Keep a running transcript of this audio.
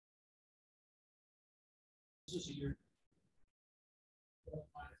Good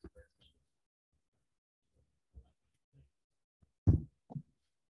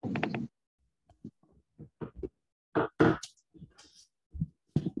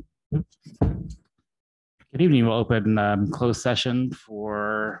evening. We'll open closed session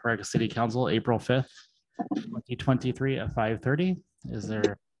for Yreka City Council, April 5th, 2023 at 5:30. Is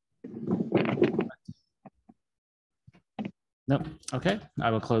there? Nope. Okay. I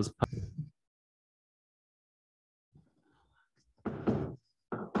will close.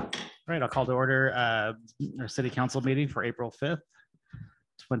 All right. I'll call to order our City Council meeting for April 5th,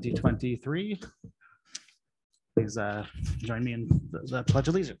 2023. Please join me in the Pledge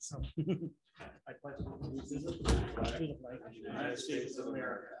of Allegiance. I pledge allegiance to the United States of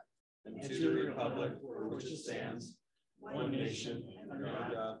America and to the republic for which it stands, one nation, under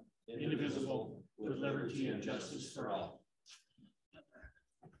God, indivisible, with liberty and justice for all.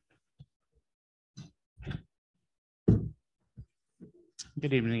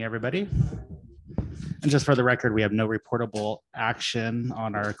 Good evening, everybody. And just for the record, we have no reportable action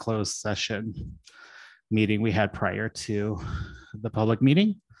on our closed session meeting we had prior to the public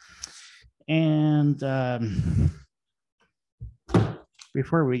meeting. And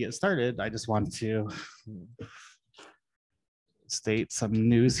before we get started, I just want to state some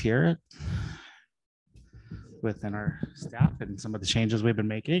news here within our staff and some of the changes we've been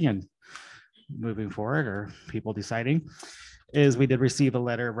making and moving forward, or people deciding, is we did receive a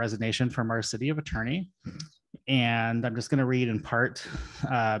letter of resignation from our city attorney. And I'm just going to read in part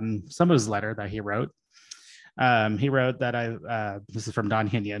some of his letter that he wrote. He wrote that this is from Don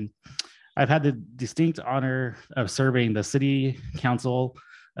Hinian. I've had the distinct honor of serving the city council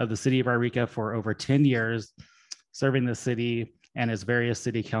of the city of Yreka for over 10 years. Serving the city and its various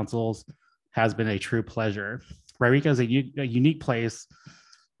city councils has been a true pleasure. Yreka is a unique place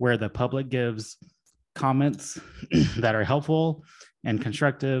where the public gives comments that are helpful and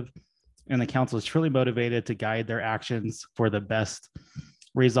constructive, and the council is truly motivated to guide their actions for the best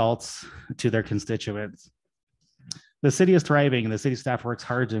results to their constituents. The city is thriving, and the city staff works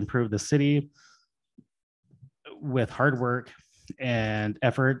hard to improve the city with hard work and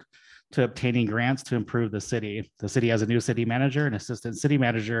effort to obtaining grants to improve the city. The city has a new city manager and assistant city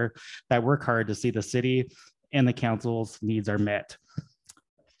manager that work hard to see the city and the council's needs are met.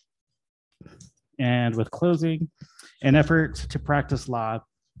 And with closing, an effort to practice law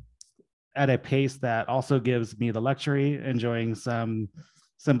at a pace that also gives me the luxury, enjoying some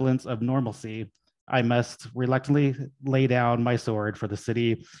semblance of normalcy, I must reluctantly lay down my sword for the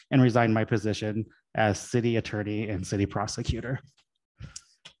city and resign my position as city attorney and city prosecutor.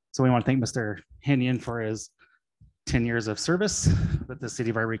 So we want to thank Mr. Hinian for his 10 years of service with the city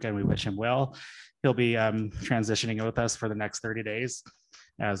of Yreka, and we wish him well. He'll be transitioning with us for the next 30 days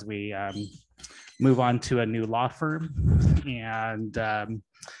as we move on to a new law firm. And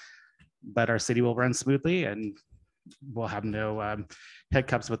but our city will run smoothly, and we'll have no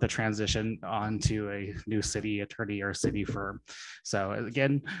hiccups with the transition onto a new city attorney or city firm. So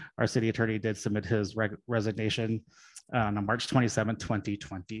again, our city attorney did submit his resignation on March 27,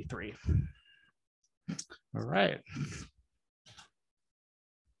 2023. All right.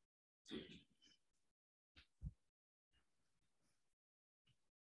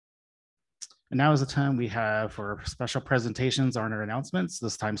 And now is the time we have for special presentations or our announcements.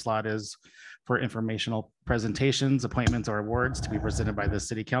 This time slot is for informational presentations, appointments, or awards to be presented by the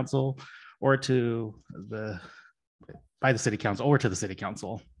city council or to the city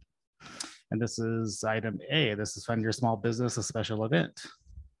council. And this is item A. This is Fund Your Small Business, a special event.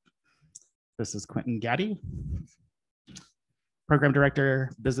 This is Quentin Gaddy, Program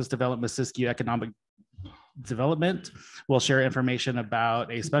Director, Business Development, Siskiyou Economic Development, will share information about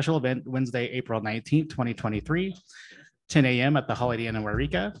a special event Wednesday, April 19th, 2023, 10 a.m. at the Holiday Inn in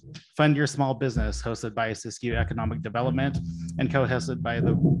Yreka. Fund Your Small Business, hosted by Siskiyou Economic Development and co-hosted by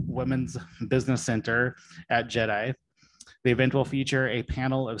the Women's Business Center at Jedi. The event will feature a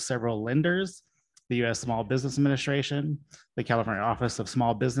panel of several lenders, the U.S. Small Business Administration, the California Office of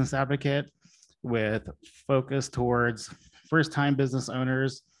Small Business Advocate, with focus towards first-time business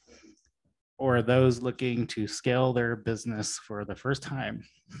owners or those looking to scale their business for the first time.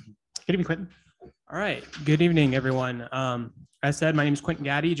 Good evening, Quentin. All right. Good evening, everyone. As I said, my name is Quentin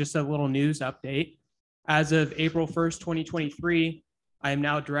Gaddy. Just a little news update. As of April 1st, 2023, I am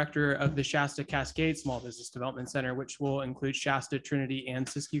now director of the Shasta Cascade Small Business Development Center, which will include Shasta, Trinity, and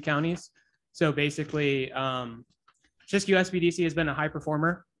Siskiyou counties. So basically, Siskiyou SBDC has been a high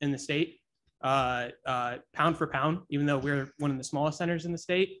performer in the state, pound for pound, even though we're one of the smallest centers in the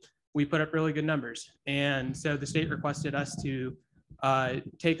state. We put up really good numbers. And so the state requested us to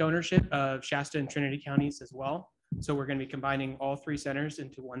take ownership of Shasta and Trinity counties as well. So we're going to be combining all 3 centers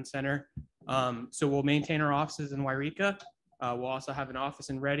into 1 center. So we'll maintain our offices in Yreka. We'll also have an office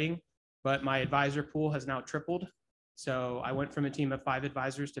in Reading, but my advisor pool has now tripled. So I went from a team of 5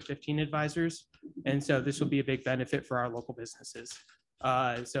 advisors to 15 advisors. And so this will be a big benefit for our local businesses.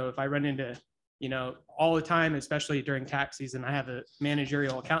 So if I run into, all the time, especially during tax season, I have a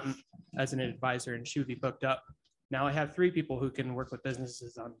managerial accountant as an advisor and she would be booked up. Now I have 3 people who can work with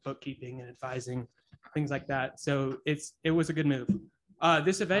businesses on bookkeeping and advising, things like that. So it was a good move.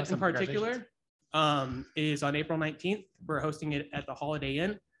 This event in particular is on April 19th. We're hosting it at the Holiday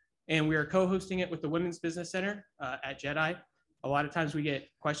Inn, and we are co-hosting it with the Women's Business Center at Jedi. A lot of times we get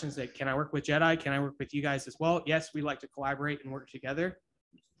questions like, can I work with Jedi? Can I work with you guys as well? Yes, we like to collaborate and work together.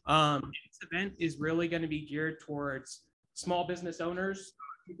 This event is really going to be geared towards small business owners,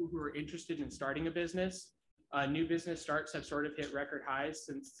 people who are interested in starting a business. New business starts have sort of hit record highs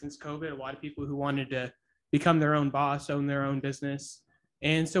since COVID. A lot of people who wanted to become their own boss, own their own business.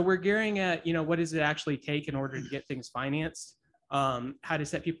 And so we're gearing at, what does it actually take in order to get things financed? How to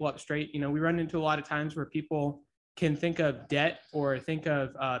set people up straight. We run into a lot of times where people can think of debt or think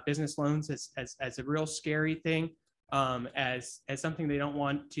of business loans as a real scary thing, as something they don't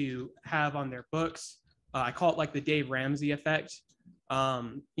want to have on their books. I call it like the Dave Ramsey effect. I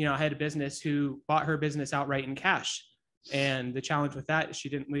had a business who bought her business outright in cash. And the challenge with that is she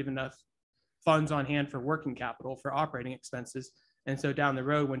didn't leave enough funds on hand for working capital, for operating expenses. And so down the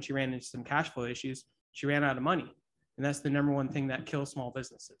road, when she ran into some cash flow issues, she ran out of money. And that's the number one thing that kills small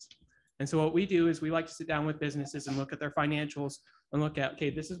businesses. And so what we do is we like to sit down with businesses and look at their financials and look at, okay,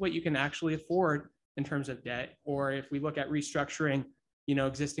 this is what you can actually afford in terms of debt. Or if we look at restructuring,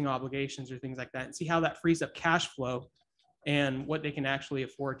 existing obligations or things like that, and see how that frees up cash flow and what they can actually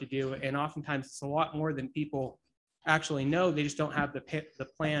afford to do. And oftentimes it's a lot more than people actually know. They just don't have the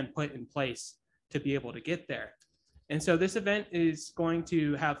plan put in place to be able to get there. And so this event is going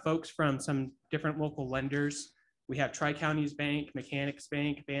to have folks from some different local lenders. We have Tri-Counties Bank, Mechanics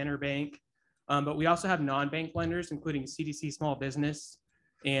Bank, Banner Bank, but we also have non-bank lenders, including CDC Small Business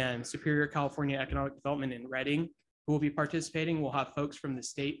and Superior California Economic Development in Reading, who will be participating. We'll have folks from the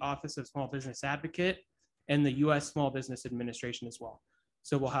State Office of Small Business Advocate and the U.S. Small Business Administration as well.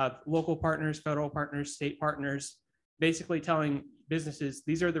 So we'll have local partners, federal partners, state partners, basically telling businesses,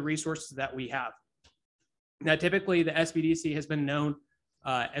 these are the resources that we have. Now, typically the SBDC has been known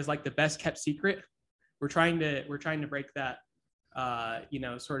as like the best kept secret. We're trying to break that,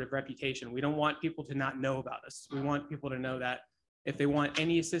 sort of reputation. We don't want people to not know about us. We want people to know that if they want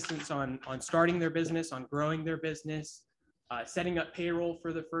any assistance on starting their business, on growing their business, setting up payroll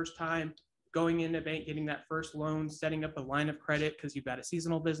for the first time, going into bank, getting that first loan, setting up a line of credit because you've got a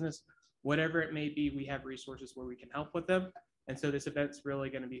seasonal business, whatever it may be, we have resources where we can help with them. And so this event's really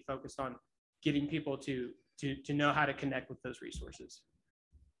going to be focused on getting people to know how to connect with those resources.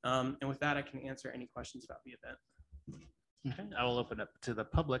 And with that, I can answer any questions about the event. Okay, I will open up to the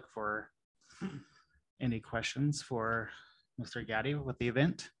public for any questions for Mr. Gaddy with the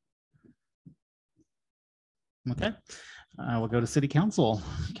event. Okay, we'll go to City Council.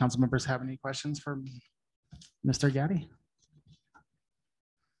 Council members have any questions for Mr. Gaddy?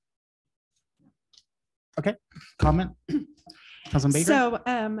 Okay, comment? Councilman Baker? So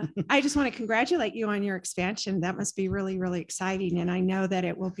I just want to congratulate you on your expansion. That must be really, really exciting. And I know that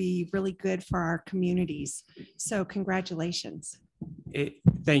it will be really good for our communities. So congratulations.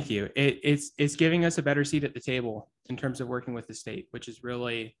 Thank you. It's giving us a better seat at the table in terms of working with the state, which is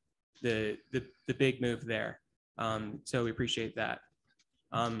really the big move there. So we appreciate that.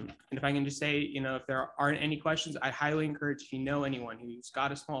 And if I can just say, if there aren't any questions, I highly encourage, if you know anyone who's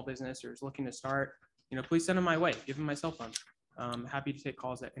got a small business or is looking to start, please send them my way. Give them my cell phone. Happy to take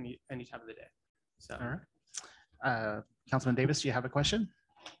calls at any time of the day. So, all right. Councilman Davis, do you have a question?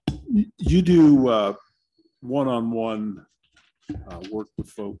 You do one-on-one work with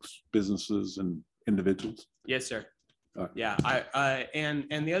folks, businesses, and individuals? Yes, sir. Yeah.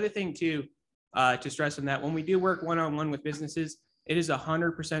 And the other thing too, to stress on that, when we do work one-on-one with businesses, it is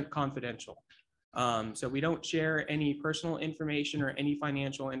 100% confidential. So we don't share any personal information or any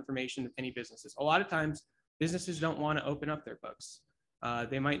financial information with any businesses. A lot of times businesses don't want to open up their books.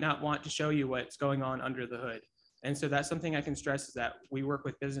 They might not want to show you what's going on under the hood. And so that's something I can stress, is that we work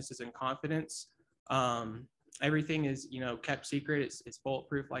with businesses in confidence. Everything is, kept secret. It's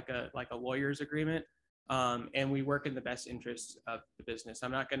bulletproof, like a lawyer's agreement. And we work in the best interest of the business.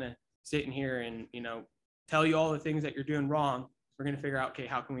 I'm not going to sit in here and, tell you all the things that you're doing wrong. We're going to figure out, okay,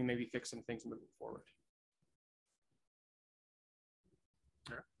 how can we maybe fix some things moving forward?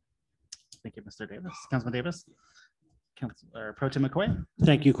 Thank you, Mr. Davis. Councilman Davis? Pro Tem McCoy.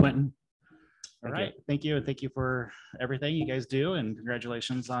 Thank you, Quentin. All Thank you. right, thank you, and thank you for everything you guys do, and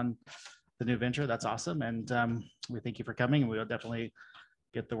congratulations on the new venture. That's awesome, and we thank you for coming, and we'll definitely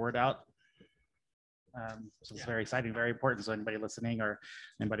get the word out. So it's very exciting, very important. So anybody listening or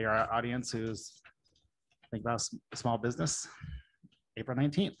anybody in our audience who's thinking about small business, April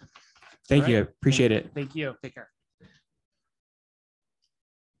 19th. Thank All you. right. Appreciate it. Thank you. Take care.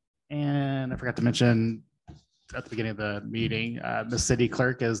 And I forgot to mention at the beginning of the meeting, the city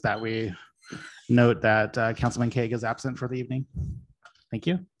clerk is that we note that Councilman Kaeg is absent for the evening. Thank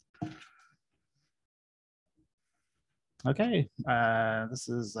you. Okay, this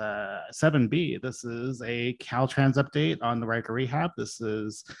is 7B. This is a Caltrans update on the Yreka rehab. This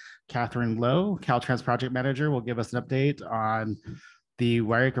is Catherine Lowe, Caltrans project manager, will give us an update on the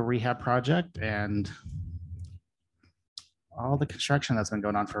Yreka rehab project and all the construction that's been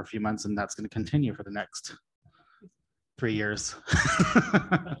going on for a few months, and that's going to continue for the next 3 years.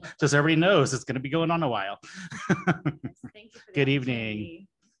 Just everybody knows it's going to be going on a while. Thank you for the Good evening. opportunity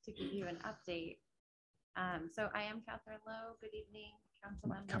to give you an update. So I am Catherine Lowe. Good evening, council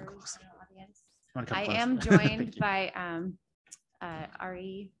Come members, close. and audience. You wanna come I close? am Thank joined you. by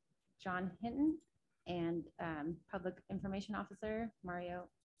RE John Hinton and Public Information Officer Mario.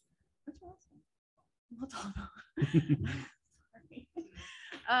 What's your last name?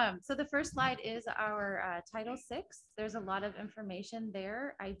 Sorry. So the first slide is our Title VI. There's a lot of information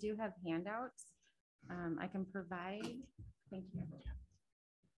there. I do have handouts I can provide. Thank you.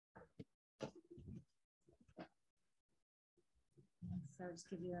 So I'll just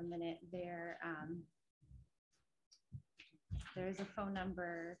give you a minute there. There's a phone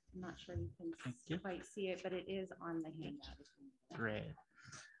number. I'm not sure you Thank can you. quite see it, but it is on the handout. Great.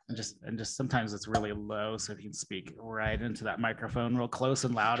 And just sometimes it's really low, so if you can speak right into that microphone real close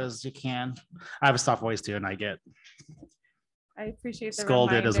and loud as you can. I have a soft voice too, and I get I appreciate the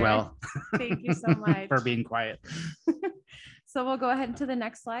scolded as reminder. well. Thank you so much. For being quiet. So we'll go ahead to the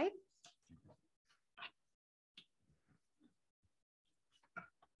next slide.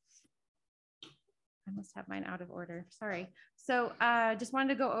 I must have mine out of order. Sorry. So just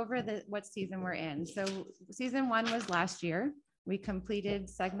wanted to go over what season we're in. So season 1 was last year. We completed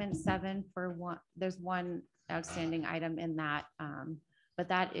segment 7 for one. There's one outstanding item in that, but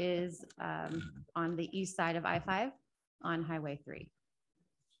that is on the east side of I-5 on Highway 3.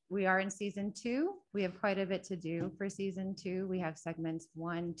 We are in season 2. We have quite a bit to do for season 2. We have segments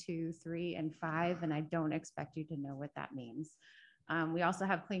 1, 2, 3, and 5, and I don't expect you to know what that means. We also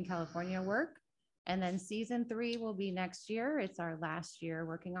have Clean California work. And then season 3 will be next year. It's our last year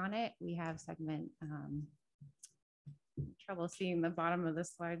working on it. We have segment, trouble seeing the bottom of the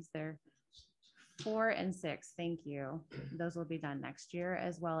slides there. 4 and 6, thank you. Those will be done next year,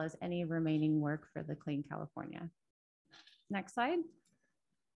 as well as any remaining work for the Clean California. Next slide.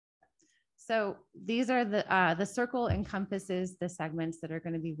 So these are the circle encompasses the segments that are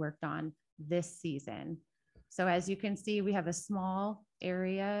going to be worked on this season. So as you can see, we have a small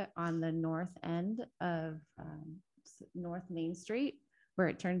area on the north end of North Main Street where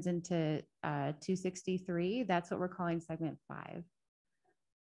it turns into 263. That's what we're calling segment 5.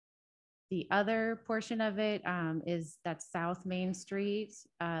 The other portion of it is that's South Main Street.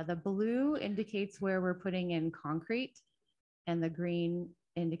 The blue indicates where we're putting in concrete and the green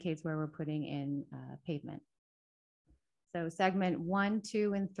indicates where we're putting in pavement. So segment 1,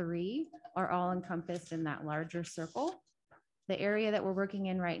 2, and 3 are all encompassed in that larger circle. The area that we're working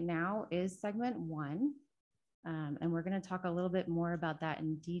in right now is segment 1. And we're going to talk a little bit more about that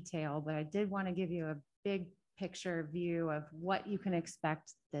in detail, but I did want to give you a big picture view of what you can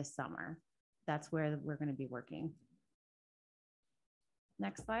expect this summer. That's where we're going to be working.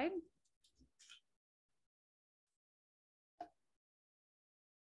 Next slide.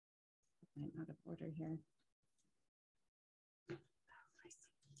 I'm out of order here.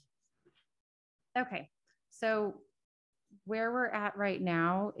 Okay, so where we're at right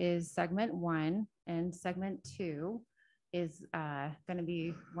now is segment 1, and segment 2 is going to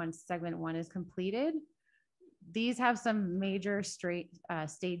be once segment 1 is completed. These have some major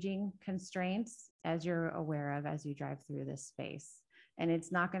staging constraints, as you're aware of as you drive through this space, and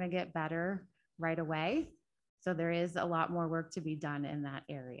it's not going to get better right away. So there is a lot more work to be done in that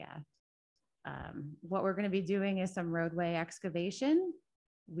area. What we're going to be doing is some roadway excavation.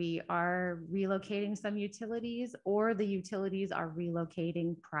 We are relocating some utilities, or the utilities are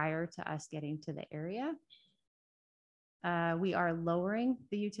relocating prior to us getting to the area. We are lowering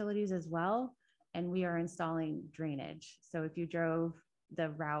the utilities as well, and we are installing drainage. So if you drove the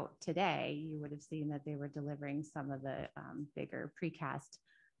route today, you would have seen that they were delivering some of the bigger precast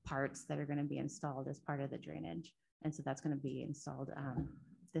parts that are going to be installed as part of the drainage. And so that's going to be installed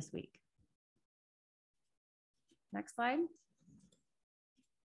this week. Next slide.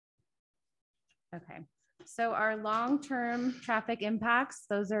 Okay, so our long-term traffic impacts,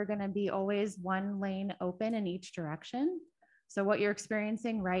 those are going to be always one lane open in each direction. So what you're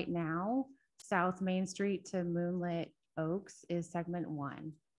experiencing right now, South Main Street to Moonlit Oaks is segment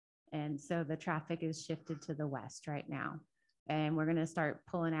 1. And so the traffic is shifted to the west right now. And we're going to start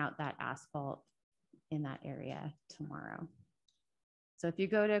pulling out that asphalt in that area tomorrow. So if you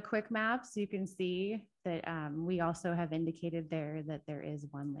go to Quick Maps, you can see that we also have indicated there that there is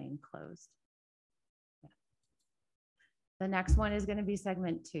one lane closed. Yeah. The next one is going to be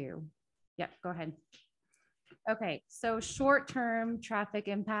segment 2. Yep, go ahead. Okay, so short-term traffic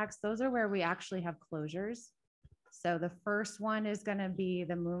impacts, those are where we actually have closures. So the first one is going to be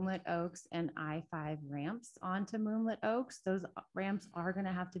the Moonlit Oaks and I-5 ramps onto Moonlit Oaks. Those ramps are going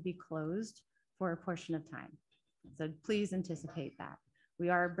to have to be closed for a portion of time. So please anticipate that. We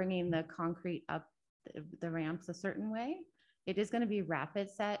are bringing the concrete up the ramps a certain way. It is going to be rapid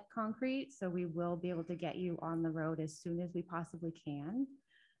set concrete, so we will be able to get you on the road as soon as we possibly can.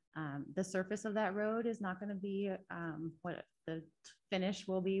 The surface of that road is not going to be what the finish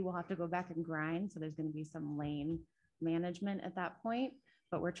will be. We'll have to go back and grind. So there's going to be some lane management at that point,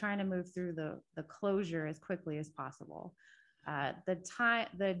 but we're trying to move through the closure as quickly as possible.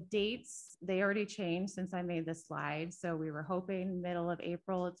 The dates, they already changed since I made this slide. So we were hoping middle of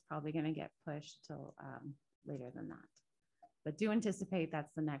April. It's probably going to get pushed till later than that. But do anticipate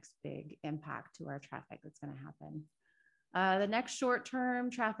that's the next big impact to our traffic that's going to happen. The next short-term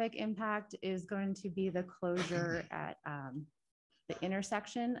traffic impact is going to be the closure at the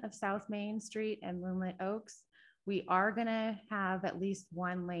intersection of South Main Street and Moonlit Oaks. We are going to have at least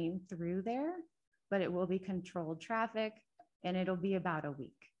one lane through there, but it will be controlled traffic and it'll be about a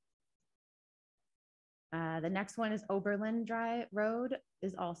week. The next one is Oberlin Drive Road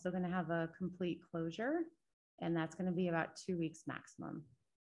is also going to have a complete closure, and that's going to be about 2 weeks maximum.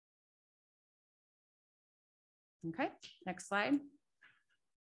 Okay, next slide.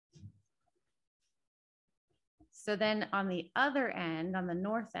 So then on the other end, on the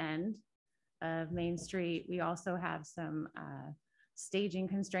north end of Main Street, we also have some staging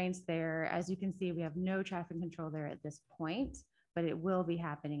constraints there. As you can see, we have no traffic control there at this point, but it will be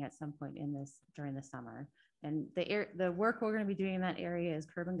happening at some point during the summer. And the work we're going to be doing in that area is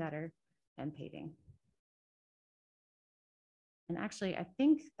curb and gutter and paving. And actually, I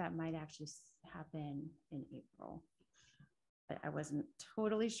think that might actually happen in April, but I wasn't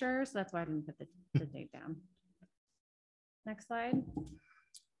totally sure, so that's why I didn't put the date down. Next slide.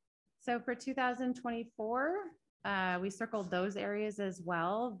 So for 2024, we circled those areas as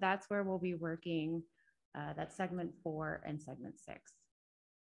well. That's where we'll be working. That's segment 4 and segment 6.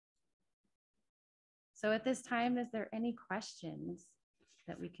 So at this time, is there any questions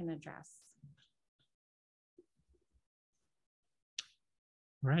that we can address?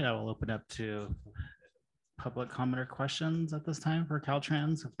 All right, I will open up to public comment or questions at this time for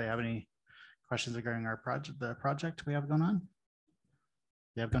Caltrans. If they have any questions regarding our project, the project we have going on.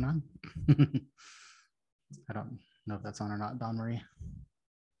 You have going on? I don't know if that's on or not, Dawn Marie.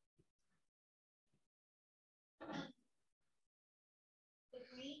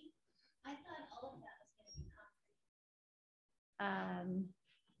 I thought all of that was going to be concrete.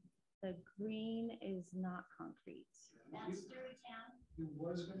 The green is not concrete. That's through town. It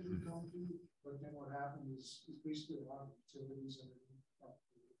was going to be concrete, but then what happened is basically a lot of utilities and everything.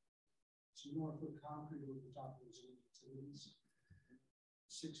 So you want to put concrete over the top of those utilities.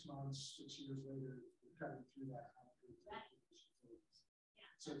 6 months, 6 years later, we're cutting through that concrete. Right. Yeah.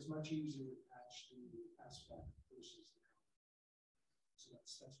 So it's much easier to patch the asphalt versus the concrete. So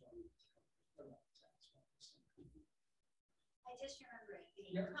that's why we I just remember it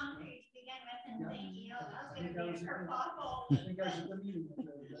being Yep. concrete to begin with, and Yeah. thinking, oh, that's I going think to I be was a at kerfuffle. I think I was at the meeting.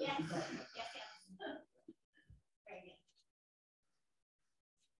 Yes, yes. Very good.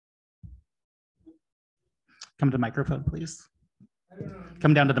 Come to the microphone, please.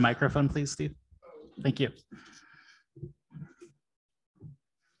 Come down to the microphone, please, Steve. Thank you.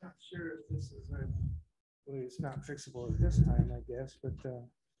 Not sure if this is well, it's not fixable at this time, I guess, but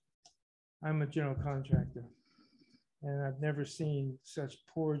I'm a general contractor and I've never seen such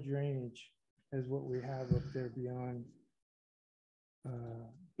poor drainage as what we have up there beyond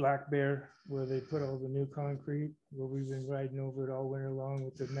Black Bear, where they put all the new concrete, where we've been riding over it all winter long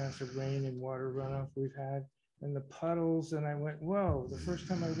with the massive rain and water runoff we've had and the puddles. And I went, whoa, the first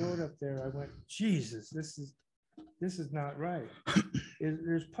time I rode up there, I went, Jesus, this is not right.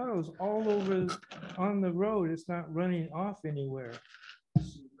 There's puddles all over on the road. It's not running off anywhere. We're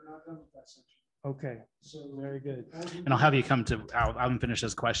not done with that section. Okay, So. very good. as we And I'll do- have you come to, I'll finish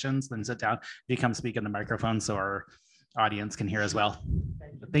his questions, then sit down. You come speak in the microphone so our audience can hear as well.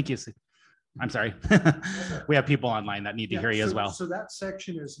 Thank you. Sue. I'm sorry. We have people online that need to Yeah, hear you as so- well. So that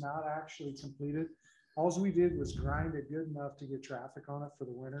section is not actually completed. All we did was grind it good enough to get traffic on it for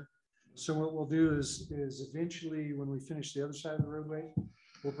the winter. So what we'll do is eventually, when we finish the other side of the roadway,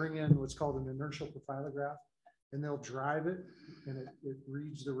 we'll bring in what's called an inertial profilograph, and they'll drive it, and it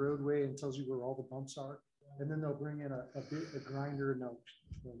reads the roadway and tells you where all the bumps are. And then they'll bring in a grinder, and they'll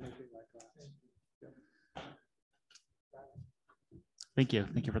make it like that. Thank you.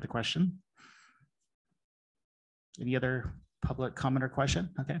 Thank you for the question. Any other public comment or question?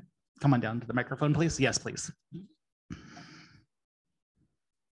 Okay, come on down to the microphone, please. Yes, please.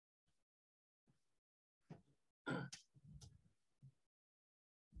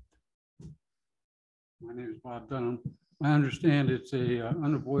 My name is Bob Dunham. I understand it's a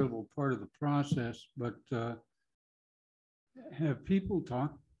unavoidable part of the process, but have people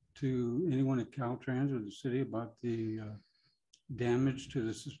talked to anyone at Caltrans or the city about the damage to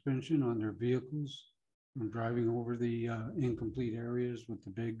the suspension on their vehicles when driving over the incomplete areas with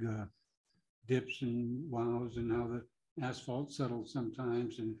the big dips and wows, and how the asphalt settles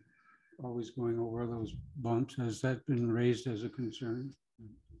sometimes and always going over those bumps? Has that been raised as a concern?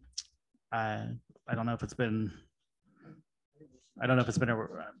 I don't know if it's been, it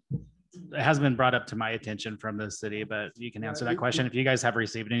hasn't been brought up to my attention from the city, but you can answer that question if you guys have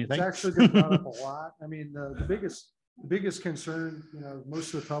received It's anything. actually been brought up a lot. I mean, the biggest concern,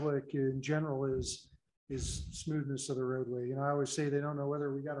 most of the public in general is smoothness of the roadway. I always say they don't know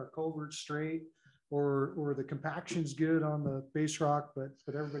whether we got our culverts straight or the compaction's good on the base rock, but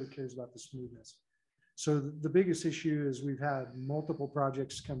everybody cares about the smoothness. So the biggest issue is we've had multiple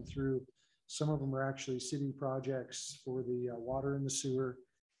projects come through. Some of them are actually city projects for the water and the sewer.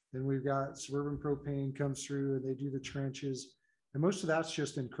 Then we've got Suburban Propane comes through and they do the trenches. And most of that's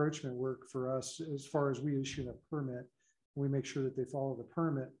just encroachment work for us as far as we issue a permit. We make sure that they follow the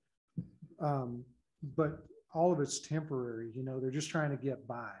permit. But all of it's temporary, they're just trying to get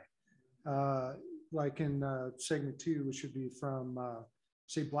by. Like in segment 2, which would be from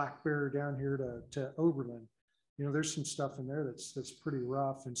say Black Bear down here to Oberlin. There's some stuff in there that's pretty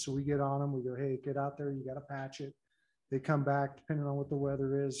rough. And so we get on them, we go, hey, get out there, you got to patch it. They come back, depending on what the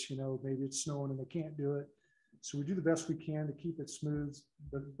weather is, maybe it's snowing and they can't do it. So we do the best we can to keep it smooth,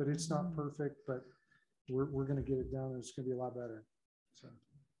 but it's not perfect, but we're going to get it done and it's going to be a lot better. So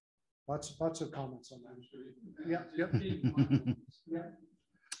lots of comments on that. Yeah. Yep. Yeah.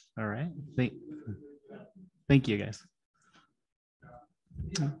 All right. Thank you, guys.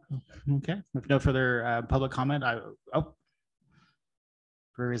 Okay, if no further public comment,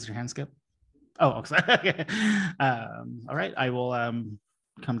 raise your hand, Skip. Oh, sorry. All right, I will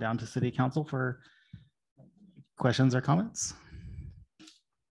come down to City Council for questions or comments.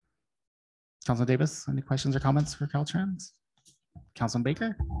 Councilman Davis, any questions or comments for Caltrans? Councilman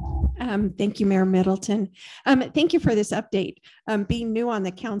Baker? Thank you, Mayor Middleton. Thank you for this update. Being new on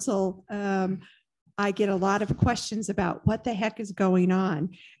the council, I get a lot of questions about what the heck is going on.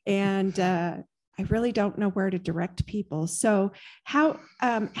 And I really don't know where to direct people. So how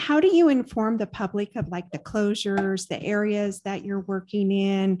do you inform the public of like the closures, the areas that you're working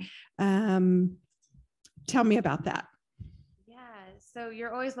in? Tell me about that. Yeah, so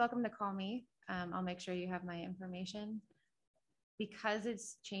you're always welcome to call me. I'll make sure you have my information. Because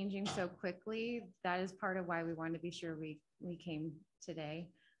it's changing so quickly, that is part of why we wanted to be sure we came today.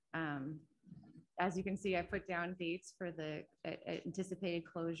 As you can see, I put down dates for the anticipated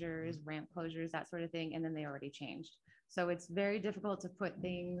closures, ramp closures, that sort of thing, and then they already changed. So it's very difficult to put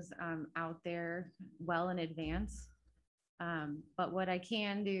things out there well in advance. But what I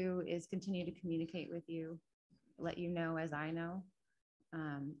can do is continue to communicate with you, let you know as I know,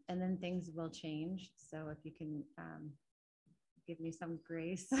 and then things will change. So if you can give me some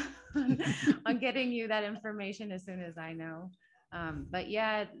grace on getting you that information as soon as I know. But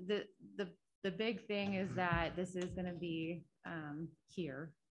yeah, the big thing is that this is going to be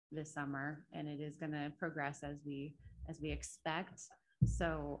here this summer, and it is going to progress as we expect.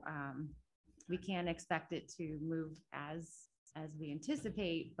 So we can't expect it to move as we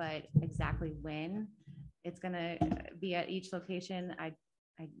anticipate, but exactly when it's going to be at each location,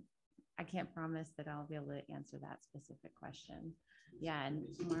 I can't promise that I'll be able to answer that specific question. Yeah, and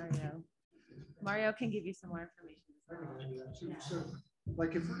Mario can give you some more information. So,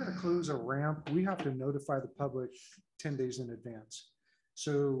 like if we're going to close a ramp, we have to notify the public 10 days in advance.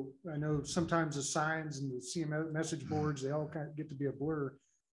 So I know sometimes the signs and the CM message boards, they all kind of get to be a blur.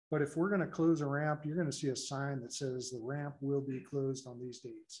 But if we're going to close a ramp, you're going to see a sign that says the ramp will be closed on these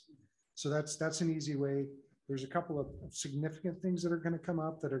dates. So that's an easy way. There's a couple of significant things that are going to come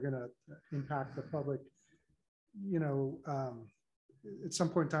up that are going to impact the public. At some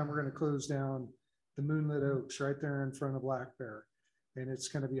point in time, we're going to close down the Moonlit Oaks right there in front of Black Bear. And it's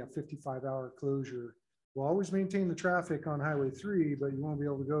going to be a 55-hour closure. We'll always maintain the traffic on Highway 3, but you won't be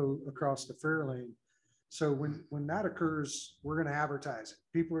able to go across the fair lane. So when that occurs, we're going to advertise it.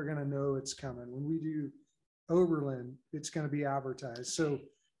 People are going to know it's coming. When we do Oberlin, it's going to be advertised. So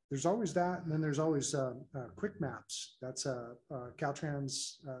there's always that. And then there's always Quick Maps. That's a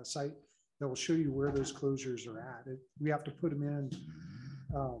Caltrans site that will show you where those closures are at. We have to put them in.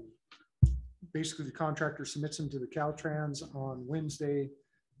 Basically, the contractor submits them to the Caltrans on Wednesday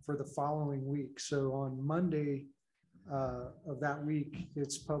for the following week. So on Monday of that week,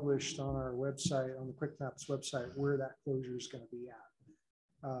 it's published on our website, on the Quick Maps website, where that closure is going to be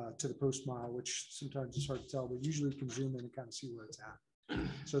at to the post mile, which sometimes it's hard to tell, but usually you can zoom in and kind of see where it's at.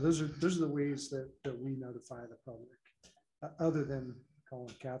 So those are the ways that we notify the public, other than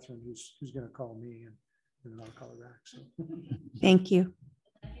calling Catherine, who's going to call me, and then I'll call her back. So. Thank you.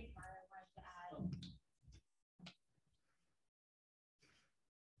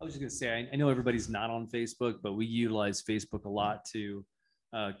 I was just gonna say, I know everybody's not on Facebook, but we utilize Facebook a lot to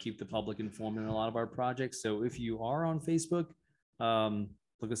keep the public informed in a lot of our projects. So if you are on Facebook,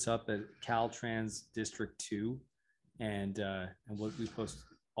 look us up at Caltrans District 2, and we post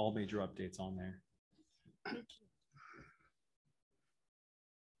all major updates on there.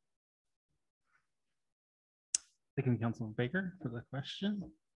 Thank you, Councilman Baker, for the question.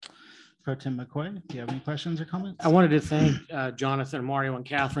 Pro Tem McCoy, do you have any questions or comments? I wanted to thank Jonathan, Mario, and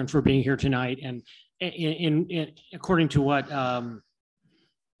Catherine for being here tonight. And according to what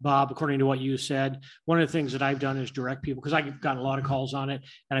Bob, according to what you said, one of the things that I've done is direct people, because I've gotten a lot of calls on it,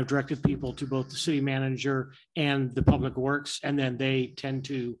 and I've directed people to both the city manager and the public works, and then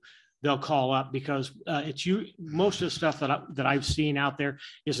they'll call up, because most of the stuff that I've seen out there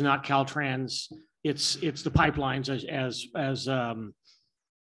is not Caltrans. It's the pipelines, as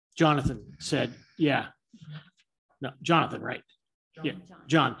Jonathan said. Yeah. No, Jonathan, right? Yeah,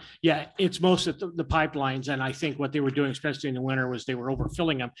 John. Yeah, it's most of the pipelines. And I think what they were doing, especially in the winter, was they were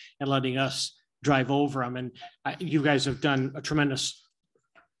overfilling them and letting us drive over them. And you guys have done a tremendous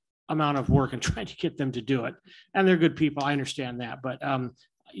amount of work in trying to get them to do it. And they're good people. I understand that. But, I'm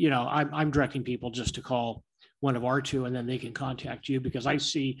directing people just to call one of our two, and then they can contact you, because I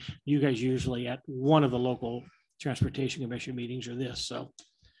see you guys usually at one of the local transportation commission meetings or this. So.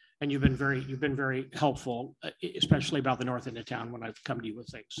 And you've been very helpful, especially about the north end of town when I've come to you with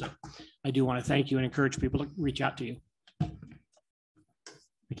things. So I do want to thank you and encourage people to reach out to you. Thank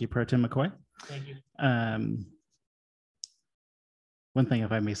you, Pro Tem McCoy. Thank you. One thing,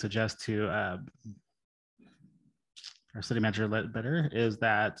 if I may suggest to our city manager better, is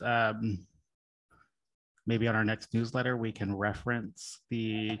that maybe on our next newsletter, we can reference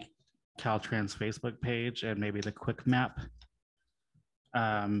the Caltrans Facebook page and maybe the Quick Map.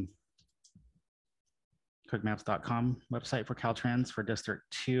 quickmaps.com website for Caltrans for District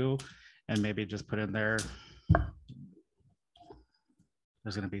 2, and maybe just put in there,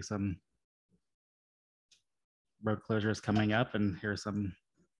 there's going to be some road closures coming up, and here's some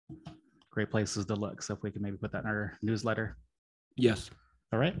great places to look. So if we can maybe put that in our newsletter. Yes.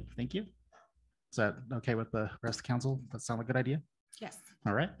 All right, thank you. Is that okay with the rest of the council? That sound like a good idea? Yes.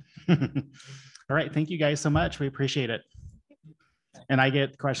 All right. All right, thank you guys so much. We appreciate it. And I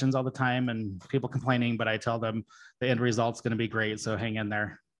get questions all the time and people complaining, but I tell them the end result's going to be great. So hang in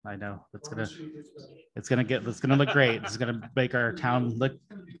there. I know it's going to look great. It's going to make our town look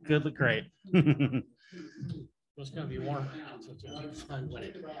good, look great. It's going to be warm. So it's going to be fun when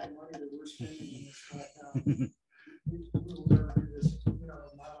it.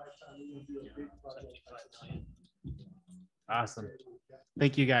 Awesome.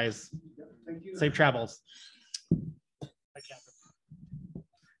 Thank you guys. Safe travels.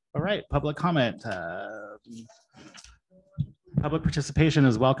 All right, public comment. Public participation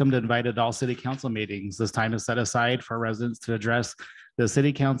is welcomed and invited to all city council meetings. This time is set aside for residents to address the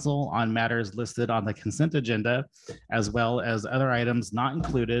city council on matters listed on the consent agenda, as well as other items not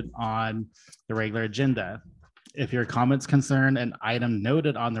included on the regular agenda. If your comments concern an item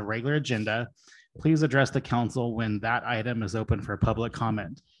noted on the regular agenda, please address the council when that item is open for public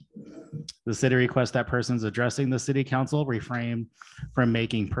comment. The city requests that persons addressing the city council refrain from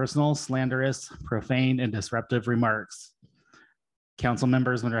making personal, slanderous, profane, and disruptive remarks. Council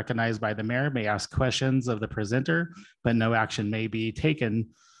members, when recognized by the mayor, may ask questions of the presenter, but no action may be taken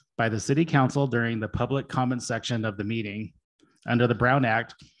by the city council during the public comment section of the meeting. Under the Brown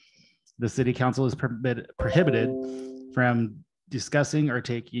Act, the city council is prohibited from discussing or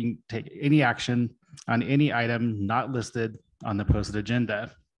take any action on any item not listed on the posted agenda.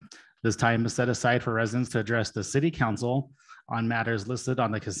 This time is set aside for residents to address the city council on matters listed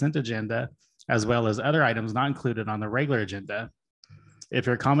on the consent agenda, as well as other items not included on the regular agenda. If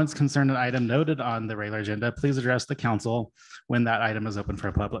your comments concern an item noted on the regular agenda, please address the council when that item is open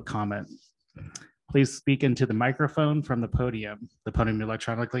for public comment. Please speak into the microphone from the podium. The podium will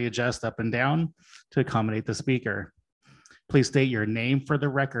electronically adjust up and down to accommodate the speaker. Please state your name for the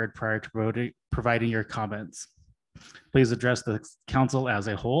record prior to providing your comments. Please address the council as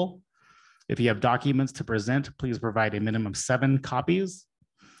a whole. If you have documents to present, please provide a minimum of 7 copies.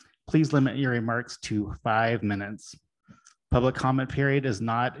 Please limit your remarks to 5 minutes. Public comment period is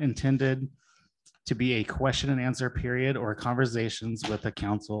not intended to be a question and answer period or conversations with the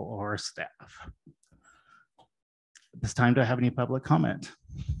council or staff. It's time to have any public comment.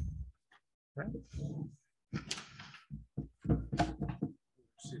 Right.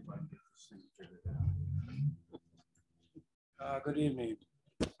 Good evening,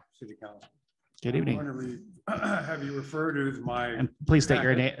 City Council. Good evening. I want to have you refer to my. And please state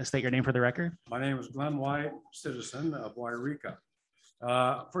your name for the record. My name is Glenn White, citizen of Yreka.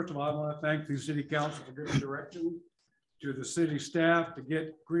 First of all, I want to thank the City Council for giving direction to the city staff to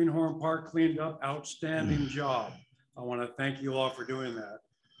get Greenhorn Park cleaned up. Outstanding job. I want to thank you all for doing that.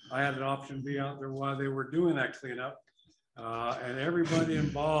 I had an option to be out there while they were doing that cleanup, and everybody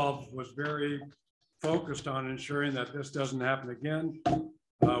involved was very focused on ensuring that this doesn't happen again.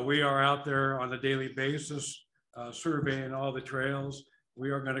 We are out there on a daily basis, surveying all the trails. We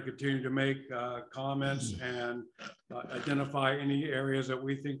are going to continue to make comments and identify any areas that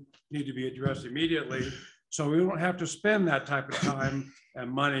we think need to be addressed immediately, so we don't have to spend that type of time and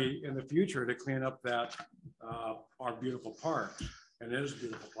money in the future to clean up that our beautiful park. And it is a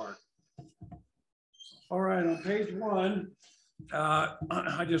beautiful park. All right, on page 1,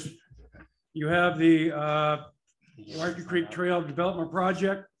 you have the Yreka Creek Trail Development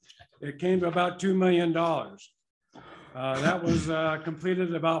Project. It came to about $2 million. That was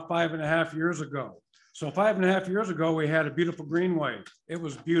completed about 5.5 years ago. So 5.5 years ago, we had a beautiful greenway. It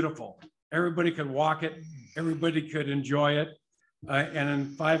was beautiful. Everybody could walk it. Everybody could enjoy it. And in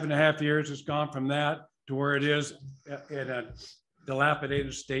 5.5 years, it's gone from that to where it is in a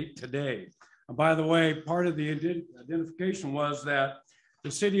dilapidated state today. And by the way, part of the identification was that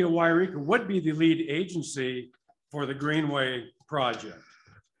the city of Yreka would be the lead agency for the Greenway project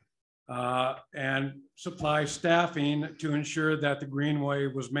and supply staffing to ensure that the Greenway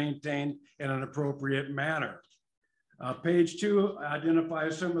was maintained in an appropriate manner. Page 2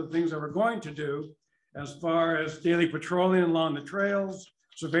 identifies some of the things that we're going to do as far as daily patrolling along the trails,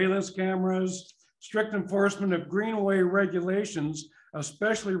 surveillance cameras, strict enforcement of Greenway regulations,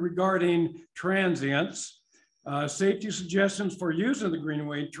 especially regarding transients, safety suggestions for using the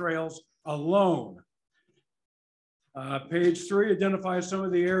Greenway trails alone. Page 3 identifies some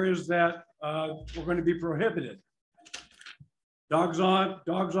of the areas that we're going to be prohibited. Dogs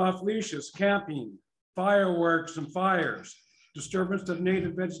off leashes, camping, fireworks and fires, disturbance of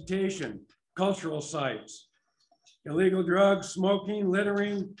native vegetation, cultural sites, illegal drugs, smoking,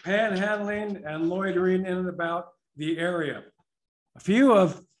 littering, panhandling, and loitering in and about the area. A few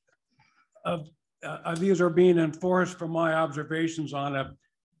of these are being enforced from my observations on a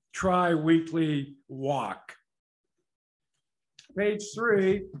tri-weekly walk. Page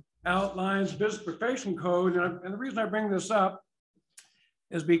 3 outlines business profession code, and the reason I bring this up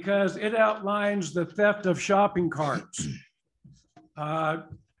is because it outlines the theft of shopping carts.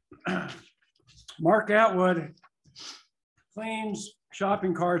 Mark Atwood cleans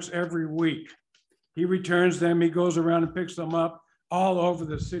shopping carts every week. He returns them, he goes around and picks them up all over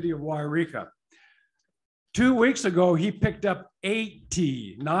the city of Yreka. 2 weeks ago, he picked up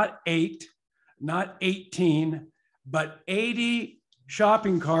 80, not 8, not 18, but 80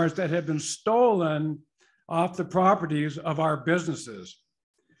 shopping carts that had been stolen off the properties of our businesses.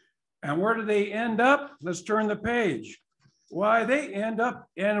 And where do they end up? Let's turn the page. Why, they end up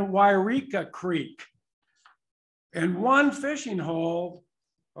in Yreka Creek. In one fishing hole,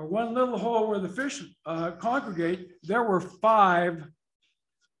 or one little hole where the fish congregate, there were 5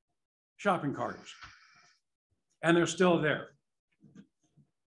 shopping carts. And they're still there.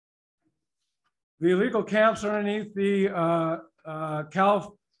 The illegal camps underneath the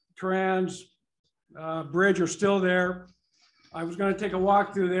Caltrans bridge are still there. I was going to take a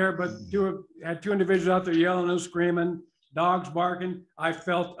walk through there, but had 2 individuals out there yelling and screaming, dogs barking. I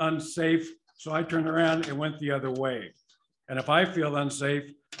felt unsafe, so I turned around and went the other way. And if I feel unsafe,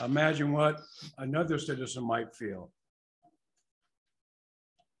 imagine what another citizen might feel.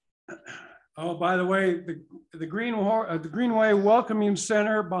 Oh, by the way, the Greenway Welcoming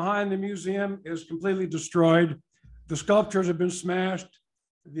Center behind the museum is completely destroyed. The sculptures have been smashed.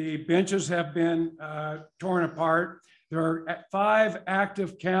 The benches have been torn apart. There are 5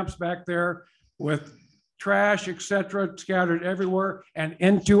 active camps back there with trash, etc., scattered everywhere and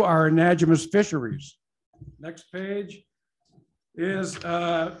into our anadromous fisheries. Next page is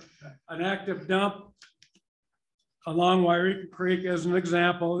an active dump along Yreka Creek as an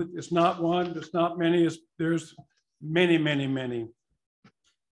example. It's not one, it's not many, there's many, many, many.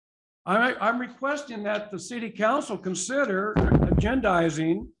 I'm requesting that the city council consider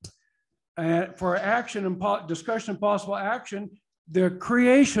agendizing for action and discussion and possible action, the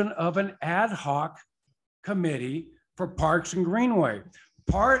creation of an ad hoc committee for Parks and Greenway.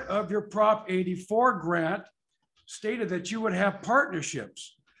 Part of your Prop 84 grant stated that you would have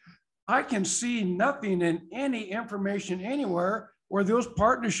partnerships. I can see nothing in any information anywhere where those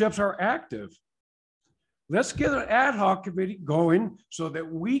partnerships are active. Let's get an ad hoc committee going so that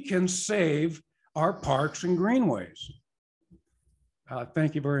we can save our parks and greenways.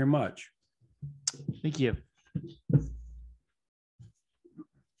 Thank you very much. Thank you.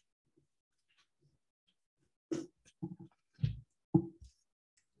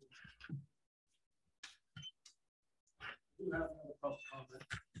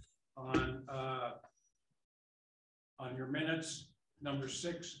 On your minutes, number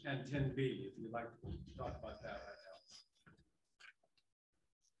 6 and 10B, if you'd like to talk about that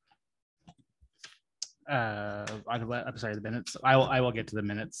right now. I'm sorry, the minutes. I will get to the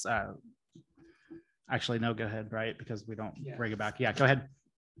minutes. Actually, no, go ahead, right? Because we don't bring it back. Yeah, go ahead.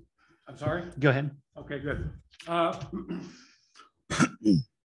 I'm sorry? Go ahead. Okay, good. I'm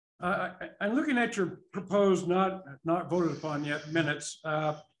looking at your proposed, not voted upon yet, minutes.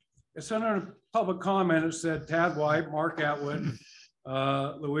 It's under a public comment. It said Tad White, Mark Atwood,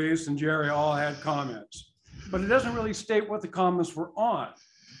 Luis, and Jerry all had comments. But it doesn't really state what the comments were on.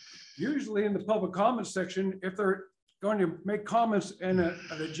 Usually in the public comments section, if they're going to make comments in an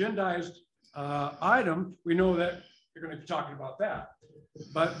agendized item, we know that you're going to be talking about that.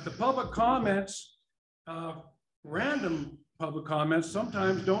 But the public comments, random public comments,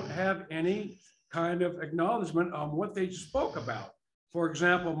 sometimes don't have any kind of acknowledgement on what they spoke about. For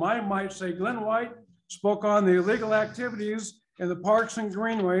example, mine might say Glenn White spoke on the illegal activities in the parks and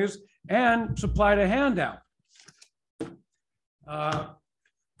greenways and supplied a handout.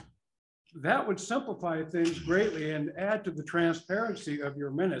 That would simplify things greatly and add to the transparency of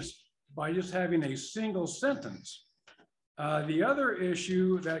your minutes by just having a single sentence. The other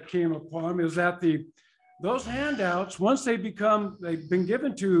issue that came upon is that those handouts, once they've been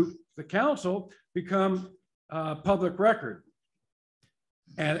given to the council, become public record.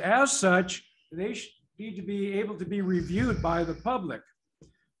 And as such, they need to be able to be reviewed by the public.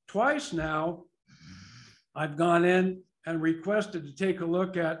 Twice now, I've gone in and requested to take a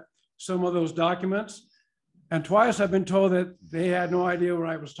look at some of those documents. And twice I've been told that they had no idea what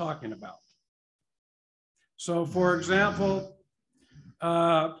I was talking about. So for example,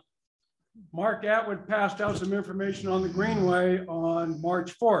 Mark Atwood passed out some information on the Greenway on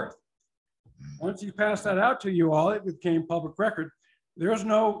March 4th. Once he passed that out to you all, it became public record. There's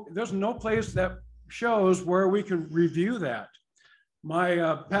no place that shows where we can review that.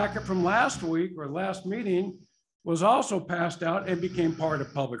 My packet from last week or last meeting was also passed out and became part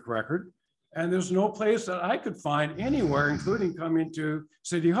of public record. And there's no place that I could find anywhere, including coming to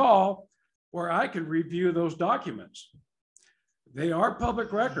City Hall, where I could review those documents. They are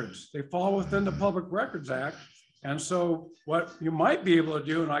public records. They fall within the Public Records Act. And so what you might be able to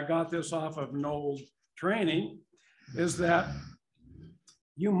do, and I got this off of an old training, is that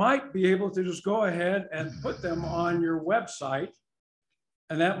you might be able to just go ahead and put them on your website,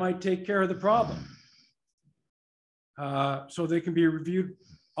 and that might take care of the problem. So they can be reviewed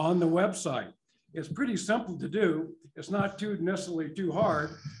on the website. It's pretty simple to do. It's not necessarily too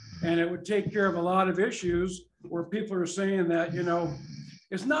hard, and it would take care of a lot of issues where people are saying that, you know,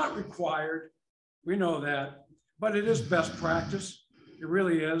 it's not required. We know that, but it is best practice. It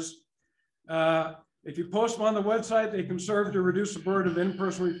really is. If you post them on the website, they can serve to reduce the burden of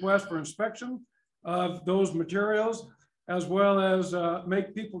in-person requests for inspection of those materials, as well as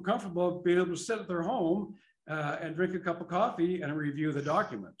make people comfortable being able to sit at their home and drink a cup of coffee and review the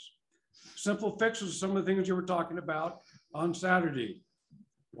documents. Simple fixes, some of the things you were talking about on Saturday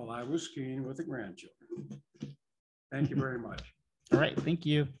while I was skiing with the grandchildren. Thank you very much. All right, thank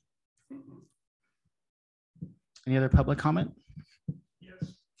you. Any other public comment?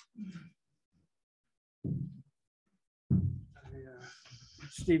 Yes.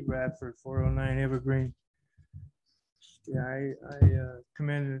 Steve Bradford, 409 Evergreen. Yeah, I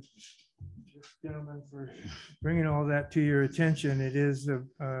commend gentlemen, for bringing all that to your attention. It is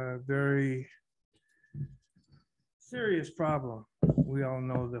a very serious problem. We all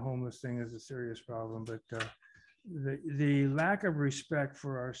know the homeless thing is a serious problem, but the lack of respect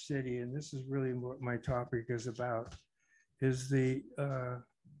for our city, and this is really what my topic is about, is the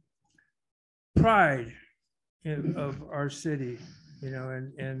pride of our city, you know,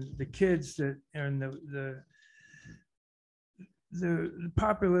 and the kids that, and the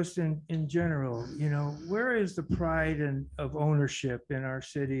populace in general, you know, where is the pride of ownership in our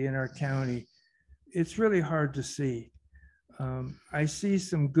city, in our county? It's really hard to see. I see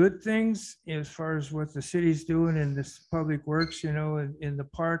some good things as far as what the city's doing in this public works, you know, in the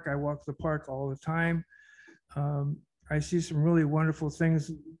park. I walk the park all the time. I see some really wonderful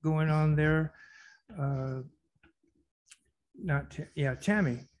things going on there.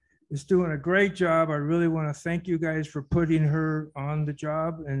 Tammy is doing a great job. I really want to thank you guys for putting her on the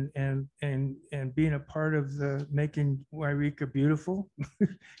job and being a part of the making Yreka beautiful,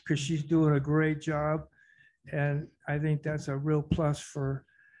 because she's doing a great job. And I think that's a real plus for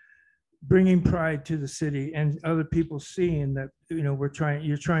bringing pride to the city and other people seeing that, you know,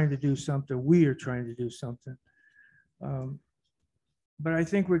 you're trying to do something. We are trying to do something. But I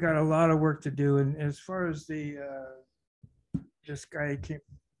think we got a lot of work to do. And as far as this guy came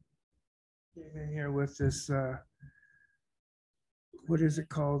in here with this, what is it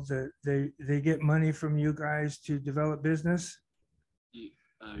called? They get money from you guys to develop business?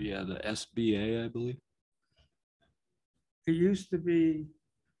 Yeah, the SBA, I believe. It used to be,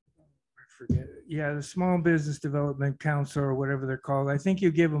 I forget, yeah, the Small Business Development Council or whatever they're called. I think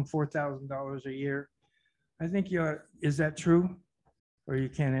you give them $4,000 a year. I think is that true? Or you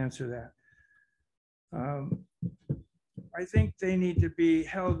can't answer that? I think they need to be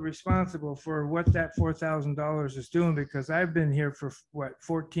held responsible for what that $4,000 is doing, because I've been here for what,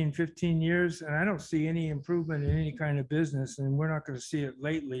 14, 15 years, and I don't see any improvement in any kind of business, and we're not going to see it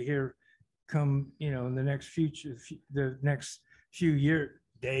lately here come, you know, in the next few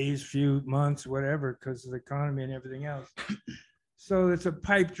days, few months, whatever, because of the economy and everything else. So it's a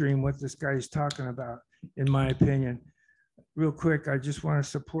pipe dream what this guy's talking about, in my opinion. Real quick, I just want to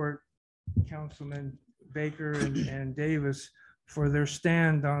support Councilman Baker and Davis for their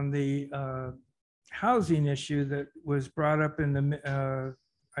stand on the housing issue that was brought up in the.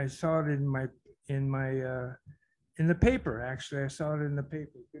 I saw it in the paper. Actually, I saw it in the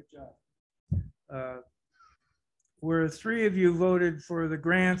paper. Good job. Where three of you voted for the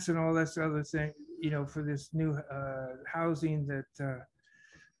grants and all this other thing, you know, for this new housing that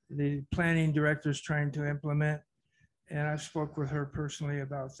the planning director is trying to implement. And I spoke with her personally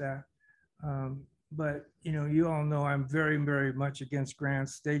about that. But, you know, you all know I'm very, very much against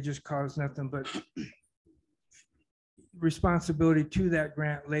grants. They just cause nothing but responsibility to that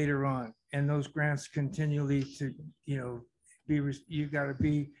grant later on. And those grants continually to, you know, you got to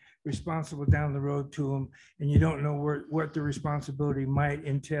be responsible down the road to them. And you don't know what the responsibility might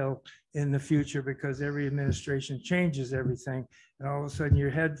entail in the future, because every administration changes everything. And all of a sudden you're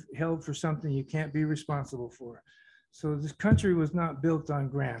held for something you can't be responsible for. So this country was not built on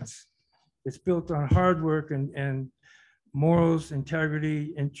grants. It's built on hard work and morals,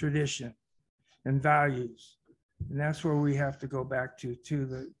 integrity, and tradition and values. And that's where we have to go back to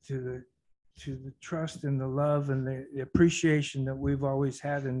the trust and the love and the appreciation that we've always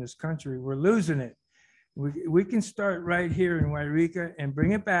had in this country. We're losing it. We can start right here in Yreka and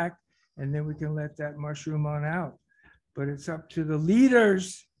bring it back, and then we can let that mushroom on out. But it's up to the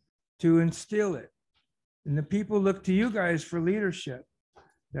leaders to instill it. And the people look to you guys for leadership.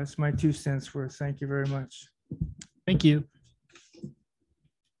 That's my 2 cents worth. Thank you very much. Thank you.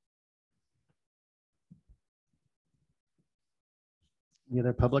 Any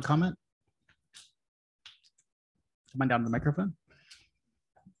other public comment? Come on down to the microphone.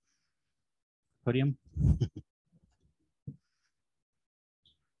 Podium.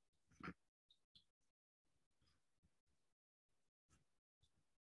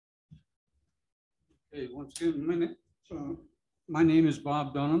 Hey, once again, my name is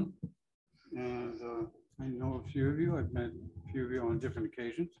Bob Dunham, and I know a few of you. I've met a few of you on different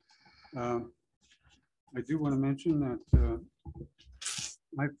occasions. I do want to mention that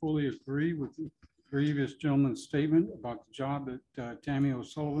I fully agree with the previous gentleman's statement about the job that Tammy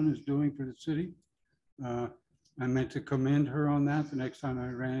O'Sullivan is doing for the city. I meant to commend her on that the next time I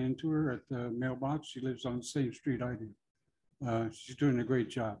ran into her at the mailbox. She lives on the same street I do. She's doing a great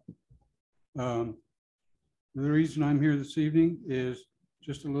job. The reason I'm here this evening is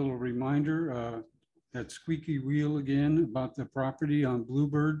just a little reminder, that squeaky wheel again about the property on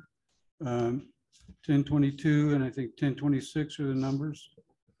Bluebird, 1022 and I think 1026 are the numbers.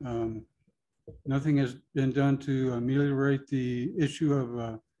 nothing has been done to ameliorate the issue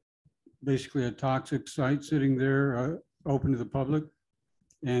of basically a toxic site sitting there open to the public.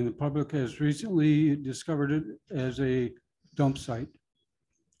 And the public has recently discovered it as a dump site.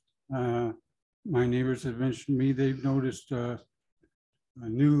 My neighbors have mentioned to me, they've noticed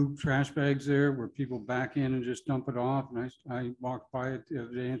new trash bags there where people back in and just dump it off. And I walked by it the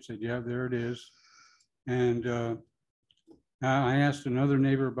other day and said, yeah, there it is. And I asked another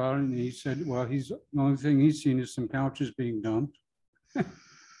neighbor about it and he said, well, the only thing he's seen is some couches being dumped.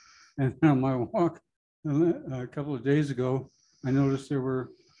 And on my walk a couple of days ago, I noticed there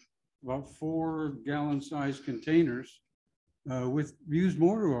were about 4-gallon sized containers with used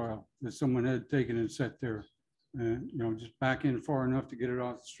motor oil that someone had taken and set there. Just back in far enough to get it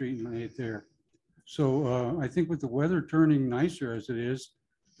off the street and lay it there. So I think with the weather turning nicer as it is,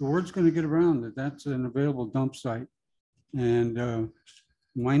 the word's going to get around that that's an available dump site. And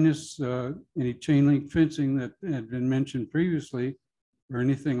minus any chain link fencing that had been mentioned previously or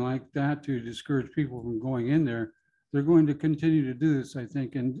anything like that to discourage people from going in there, they're going to continue to do this, I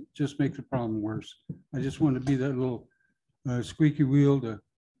think, and just make the problem worse. I just want to be that little squeaky wheel to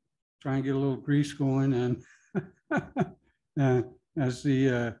try and get a little grease going. And as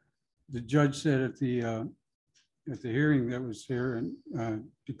the judge said at the hearing that was here and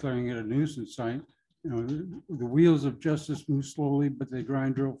declaring it a nuisance site, the wheels of justice move slowly, but they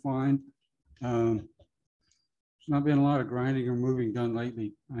grind real fine. There's not been a lot of grinding or moving done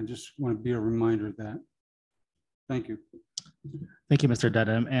lately. I just want to be a reminder of that. Thank you. Thank you, Mr.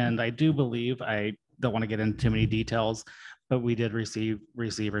 Dedham. And I do believe, I don't want to get into too many details, but we did receive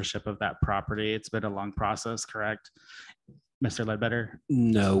receivership of that property. It's been a long process, correct? Mr. Ledbetter?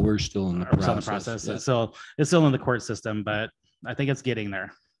 No, we're still in the We're still in the process. process. Yeah. So it's still in the court system, but I think it's getting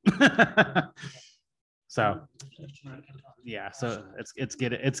there. So yeah, so it's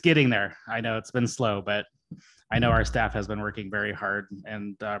getting there. I know it's been slow, but I know our staff has been working very hard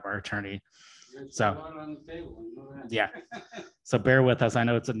and our attorney. So yeah, so bear with us. I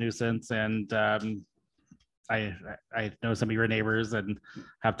know it's a nuisance, and I know some of your neighbors and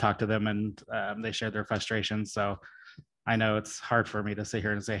have talked to them, and they share their frustrations. So I know it's hard for me to sit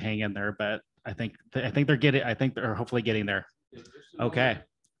here and say hang in there, but I think they're hopefully getting there. Okay.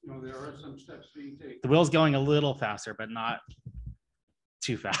 There are some steps being taken. The wheel's going a little faster, but not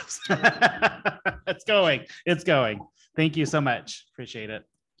too fast. It's going. Thank you so much. Appreciate it.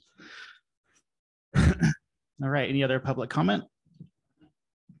 All right. Any other public comment?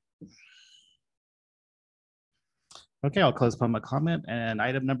 Okay, I'll close public comment. And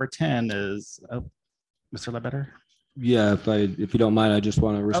item number 10 is, Mr. Ledbetter. Yeah, if you don't mind, I just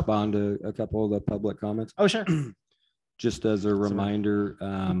want to respond to a couple of the public comments. Oh, sure. Just as a reminder,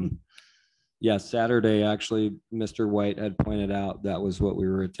 yeah, Saturday, actually, Mr. White had pointed out that was what we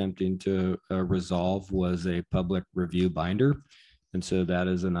were attempting to resolve, was a public review binder. And so that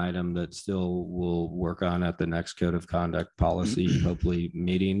is an item that still will work on at the next code of conduct policy, hopefully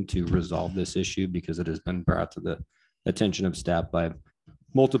meeting, to resolve this issue, because it has been brought to the attention of staff by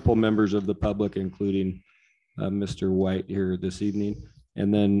multiple members of the public, including Mr. White here this evening.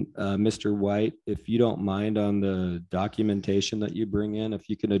 And then Mr. White, if you don't mind, on the documentation that you bring in, if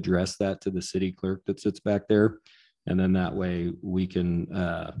you can address that to the city clerk that sits back there. And then that way we can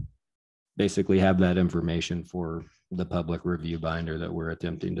basically have that information for the public review binder that we're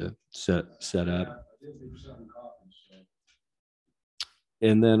attempting to set up.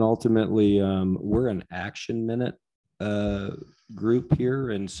 And then ultimately, we're an action minute group here.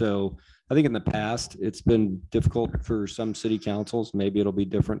 And so I think in the past, it's been difficult for some city councils. Maybe it'll be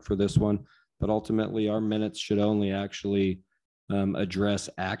different for this one, but ultimately our minutes should only actually address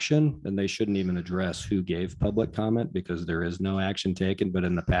action, and they shouldn't even address who gave public comment, because there is no action taken. But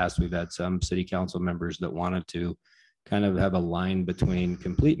in the past, we've had some city council members that wanted to kind of have a line between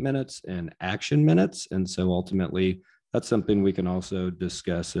complete minutes and action minutes. And so ultimately, that's something we can also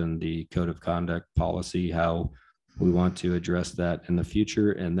discuss in the code of conduct policy, how we want to address that in the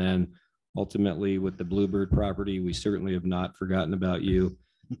future. And then ultimately with the Bluebird property, we certainly have not forgotten about you.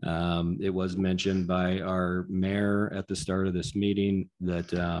 It was mentioned by our mayor at the start of this meeting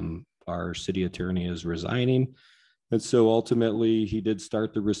that our city attorney is resigning. And so ultimately he did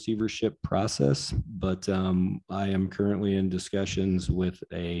start the receivership process, but I am currently in discussions with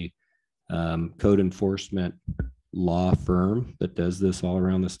a code enforcement law firm that does this all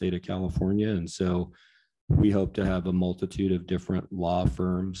around the state of California. And so we hope to have a multitude of different law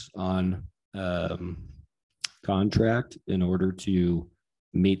firms on contract in order to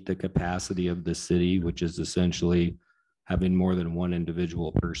meet the capacity of the city, which is essentially having more than one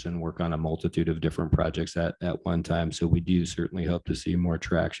individual person work on a multitude of different projects at one time. So we do certainly hope to see more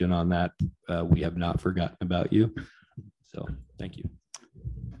traction on that. We have not forgotten about you. So thank you.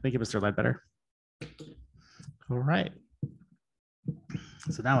 Thank you, Mr. Ledbetter. All right.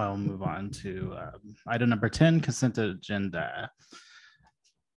 So now I'll move on to item number 10, consent agenda.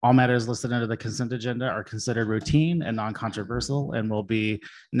 All matters listed under the consent agenda are considered routine and non-controversial and will be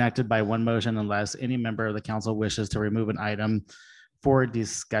enacted by one motion unless any member of the council wishes to remove an item for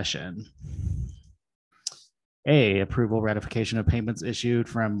discussion. A, approval ratification of payments issued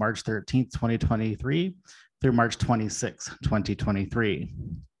from March 13th, 2023 through March 26th, 2023.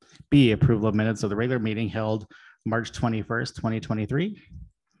 B, approval of minutes of the regular meeting held March 21st, 2023.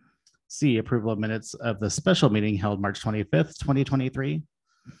 C, approval of minutes of the special meeting held March 25th, 2023.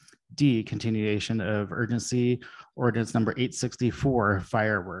 D, continuation of urgency ordinance number 864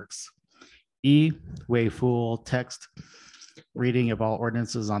 fireworks. E, waive full text reading of all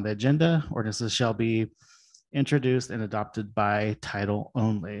ordinances on the agenda. Ordinances shall be introduced and adopted by title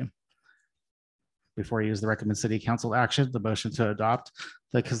only. Before you use the recommend city council action, the motion to adopt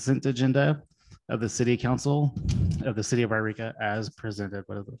the consent agenda of the city council of the city of Yreka as presented.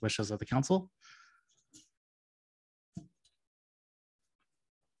 What are the wishes of the council?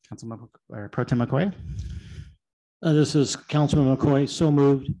 Councilman or Pro Tem McCoy. This is Councilman McCoy. So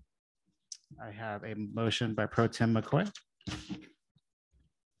moved. I have a motion by Pro Tem McCoy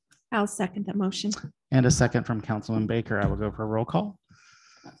I'll second the motion. and a second from Councilman Baker. I will go for a roll call.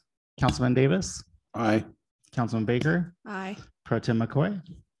 Councilman Davis, Aye. Councilman Baker, Aye. Pro Tem McCoy,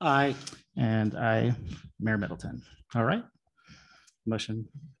 Aye. and I, Mayor Middleton. All right. Motion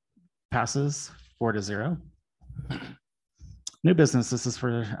passes 4-0. New business. This is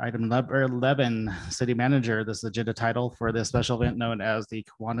for item number 11, city manager. This is agenda title for the special event known as the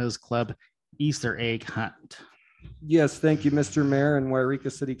Kiwanis Club Easter Egg Hunt. Yes, thank you, Mr. Mayor and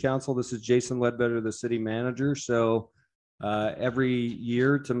Yreka City Council. This is Jason Ledbetter, the city manager. So every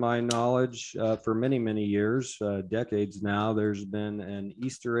year, to my knowledge, for many, many years, decades now, there's been an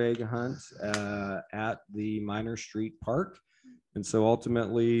Easter egg hunt at the Minor Street Park. And so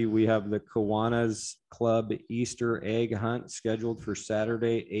ultimately, we have the Kiwanis Club Easter Egg Hunt scheduled for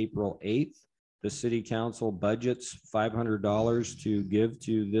Saturday, April 8th. The city council budgets $500 to give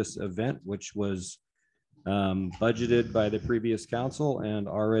to this event, which was budgeted by the previous council and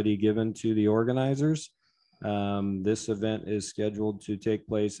already given to the organizers. This event is scheduled to take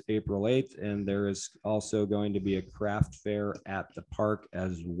place April 8th, and there is also going to be a craft fair at the park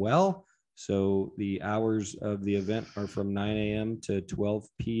as well. So the hours of the event are from 9 a.m. to 12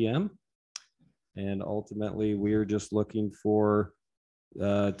 p.m. And ultimately, we are just looking for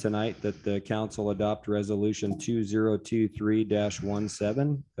tonight that the council adopt resolution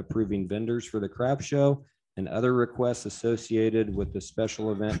 2023-17, approving vendors for the craft show and other requests associated with the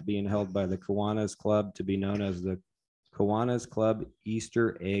special event being held by the Kiwanis Club to be known as the Kiwanis Club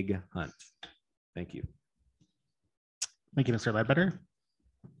Easter Egg Hunt. Thank you. Thank you, Mr. Ledbetter.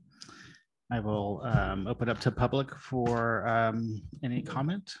 I will open up to public for any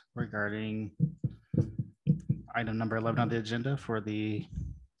comment regarding item number 11 on the agenda for the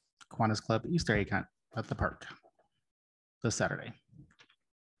Kiwanis Club Easter Egg Hunt at the park this Saturday.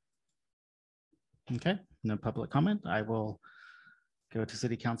 Okay, no public comment. I will go to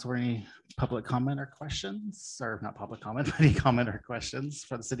city council for any public comment or questions, or not public comment, but any comment or questions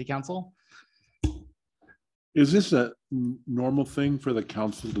for the city council. Is this a normal thing for the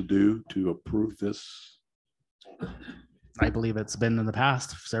council to do, to approve this? I believe it's been in the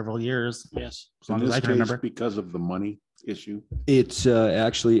past several years. Yes. As long In as I this can case, remember. because of the money issue? It's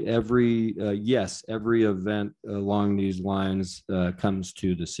actually every event along these lines comes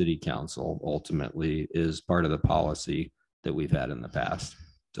to the city council ultimately is part of the policy that we've had in the past.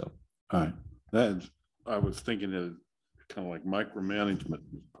 So, All right, that I was thinking of kind of like micromanagement.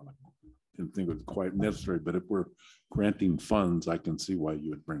 Didn't think it was quite necessary, but if we're granting funds, I can see why you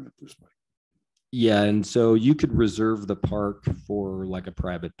would bring it this way. yeah, and so you could reserve the park for like a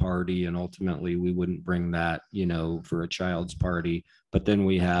private party, and ultimately we wouldn't bring that, for a child's party. But then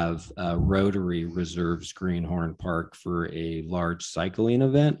we have Rotary reserves Greenhorn Park for a large cycling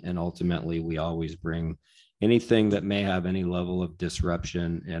event, and ultimately we always bring anything that may have any level of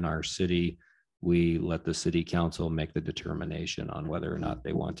disruption in our city. We let the city council make the determination on whether or not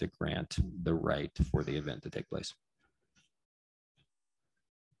they want to grant the right for the event to take place.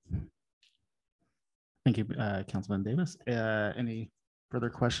 Thank you, Councilman Davis. Any further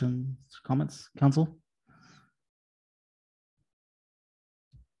questions, comments, council?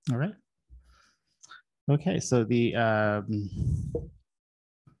 All right. Okay, so the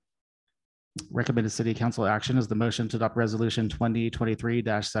Recommended city council action is the motion to adopt resolution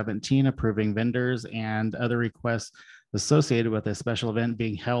 2023-17 approving vendors and other requests associated with a special event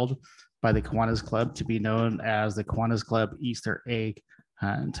being held by the Kiwanis Club to be known as the Kiwanis Club Easter Egg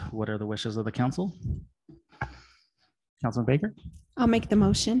Hunt. What are the wishes of the council? Councilman Baker? I'll make the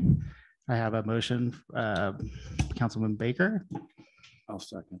motion. I have a motion, Councilman Baker, I'll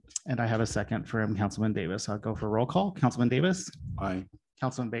second. and I have a second from Councilman Davis. I'll go for roll call. Councilman Davis, Aye.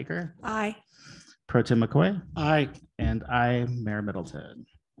 Councilman Baker, Aye. Pro Tim McCoy, Aye. and I, Mayor Middleton.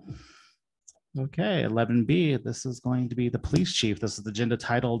 Okay, 11B, this is going to be the police chief. This is the agenda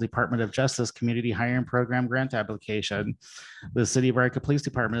title, Department of Justice Community Hiring Program Grant Application. The City of Yreka Police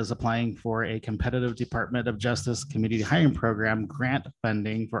Department is applying for a competitive Department of Justice Community Hiring Program grant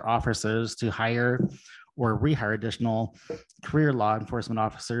funding for officers to hire or rehire additional career law enforcement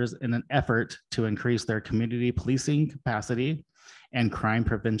officers in an effort to increase their community policing capacity and crime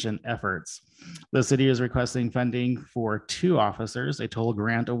prevention efforts. The city is requesting funding for 2 officers, a total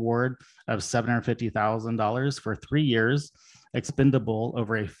grant award of $750,000 for 3 years, expendable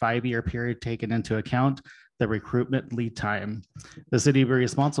over a 5-year period, taken into account the recruitment lead time. The city will be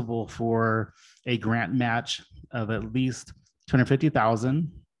responsible for a grant match of at least $250,000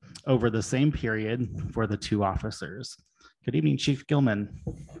 over the same period for the 2 officers. Good evening, Chief Gilman.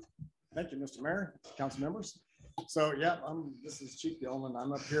 Thank you, Mr. Mayor, council members. So yeah, this is Chief Gilman.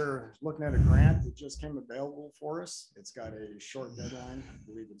 I'm up here looking at a grant that just came available for us. It's got a short deadline. I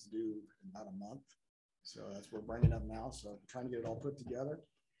believe it's due in about a month. So that's what we're bringing up now. So trying to get it all put together.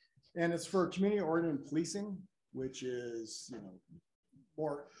 And it's for community oriented policing, which is,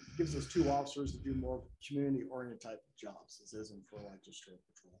 more gives us 2 officers to do more community oriented type of jobs. This isn't for like just straight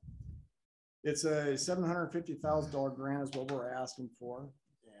patrol. It's a $750,000 grant is what we're asking for.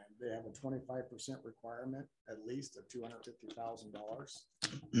 They have a 25% requirement, at least of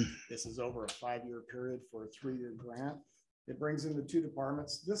 $250,000. This is over a 5-year period for a 3-year grant. It brings in the 2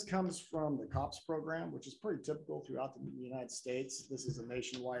 departments. This comes from the COPS program, which is pretty typical throughout the United States. This is a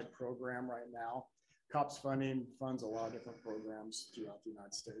nationwide program right now. COPS funding funds a lot of different programs throughout the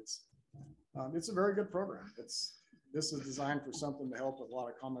United States. It's a very good program. This is designed for something to help with a lot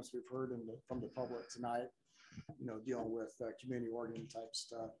of comments we've heard from the public tonight, dealing with community oriented type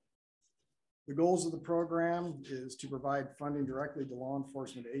stuff. The goals of the program is to provide funding directly to law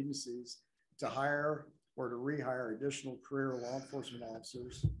enforcement agencies to hire or to rehire additional career law enforcement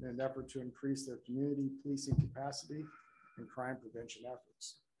officers in an effort to increase their community policing capacity and crime prevention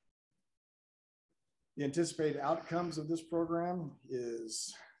efforts. The anticipated outcomes of this program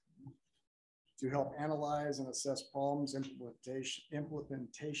is to help analyze and assess problems,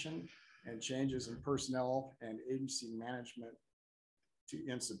 implementation and changes in personnel and agency management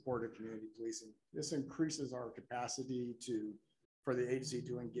in support of community policing. This increases our capacity for the agency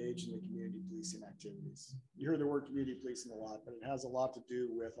to engage in the community policing activities. You hear the word community policing a lot, but it has a lot to do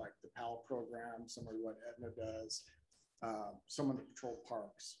with like the PAL program, similar to what Aetna does, someone to patrol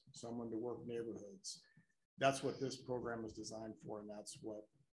parks, someone to work neighborhoods. That's what this program is designed for, and that's what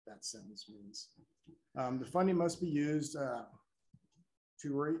that sentence means. The funding must be used to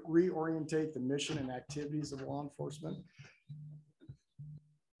reorientate the mission and activities of law enforcement.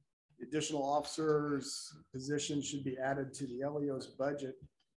 Additional officers' positions should be added to the LEO's budget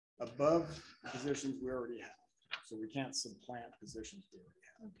above the positions we already have. So we can't supplant positions we already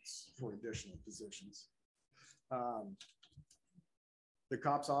have. It's for additional positions. The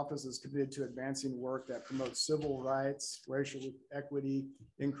COPS office is committed to advancing work that promotes civil rights, racial equity,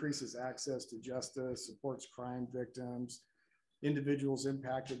 increases access to justice, supports crime victims, individuals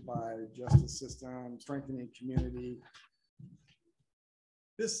impacted by justice system, strengthening community.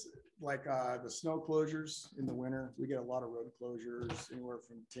 This, like the snow closures in the winter, we get a lot of road closures, anywhere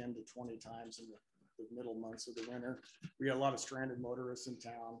from 10 to 20 times in the middle months of the winter. We get a lot of stranded motorists in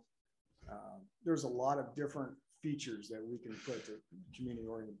town. There's a lot of different features that we can put to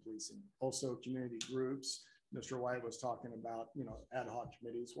community-oriented policing. Also, community groups. Mr. White was talking about, ad hoc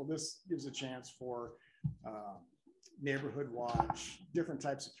committees. Well, this gives a chance for neighborhood watch, different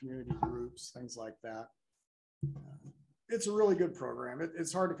types of community groups, things like that. It's a really good program.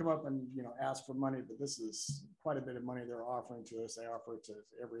 It's hard to come up and ask for money, but this is quite a bit of money they're offering to us. They offer it to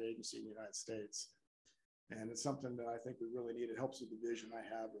every agency in the United States. And it's something that I think we really need. It helps with the vision I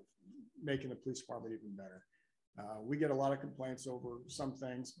have of making the police department even better. We get a lot of complaints over some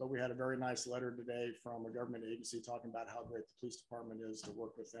things, but we had a very nice letter today from a government agency talking about how great the police department is to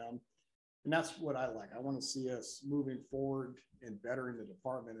work with them. And that's what I like. I want to see us moving forward and bettering the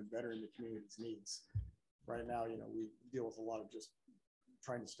department and bettering the community's needs. Right now, we deal with a lot of just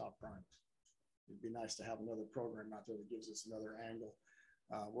trying to stop crime. It'd be nice to have another program out there that gives us another angle.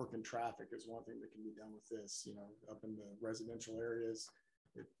 Working traffic is one thing that can be done with this, up in the residential areas.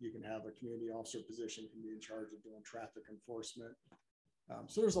 If you can have a community officer position, can be in charge of doing traffic enforcement.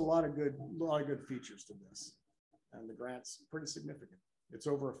 So there's a lot of good features to this, and the grant's pretty significant. It's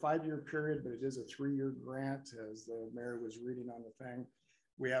over a 5-year period, but it is a 3-year grant, as the mayor was reading on the thing.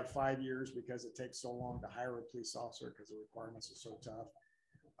 We have 5 years because it takes so long to hire a police officer because the requirements are so tough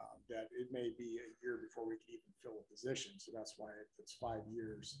that it may be a year before we can even fill a position. So that's why it's 5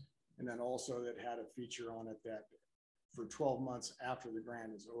 years. And then also that had a feature on it that for 12 months after the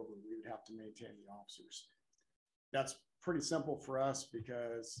grant is over, we would have to maintain the officers. That's pretty simple for us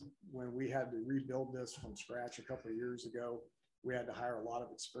because when we had to rebuild this from scratch a couple of years ago, we had to hire a lot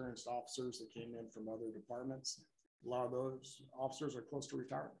of experienced officers that came in from other departments. A lot of those officers are close to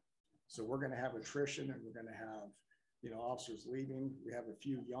retirement. So we're going to have attrition, and we're going to have, officers leaving. We have a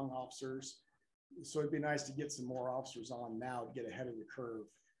few young officers. So it'd be nice to get some more officers on now to get ahead of the curve.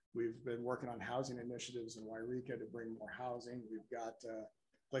 We've been working on housing initiatives in Yreka to bring more housing. We've got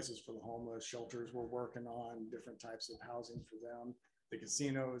places for the homeless, shelters we're working on, different types of housing for them. The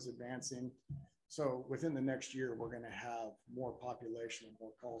casino is advancing. So within the next year, we're going to have more population and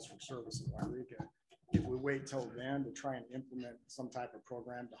more calls for service in Yreka. If we wait till then to try and implement some type of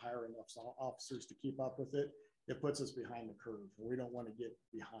program to hire enough officers to keep up with it, it puts us behind the curve, and we don't want to get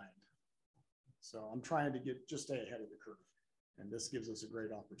behind. So I'm trying to just stay ahead of the curve, and this gives us a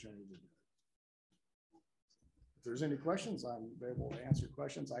great opportunity to do it. If there's any questions, I'm able to answer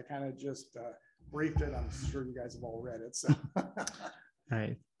questions. I kind of just briefed it. I'm sure you guys have all read it. So.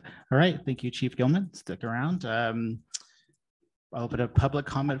 All right. Thank you, Chief Gilman. Stick around. I'll open up public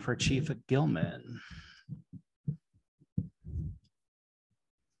comment for Chief Gilman. I'd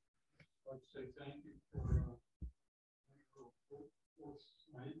like to say thank you for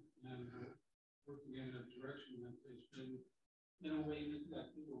foresight and working in a direction that has been in a way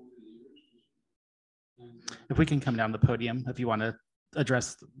neglected over the years. And, if we can come down the podium, if you want to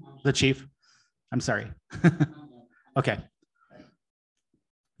address the chief. I'm sorry. Okay.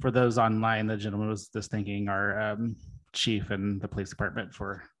 For those online, the gentleman was just thanking our chief and the police department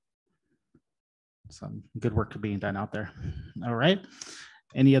for some good work being done out there. All right.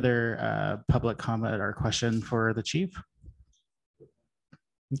 Any other public comment or question for the chief?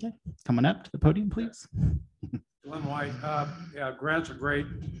 Okay, coming up to the podium, please. Glenn White, yeah, grants are great.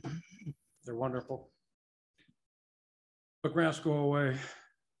 They're wonderful. But grants go away.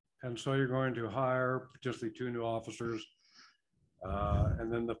 And so you're going to hire potentially 2 new officers.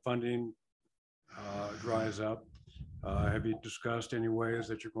 And then the funding dries up. Have you discussed any ways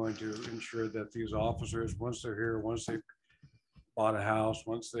that you're going to ensure that these officers, once they're here, once they've bought a house,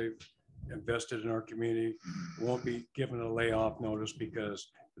 once they've invested in our community, won't be given a layoff notice, because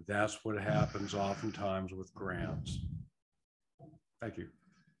that's what happens oftentimes with grants. Thank you.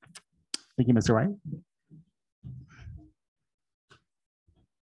 Thank you, Mr. White.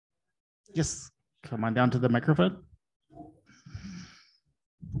 Yes, come on down to the microphone.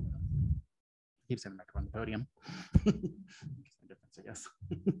 Keep saying the microphone on the podium. Difference, I guess.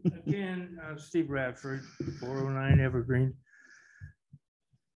 Again, Steve Radford, 409 Evergreen.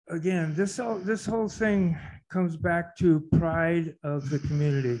 Again, this whole thing comes back to pride of the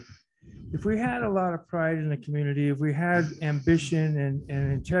community. If we had a lot of pride in the community, if we had ambition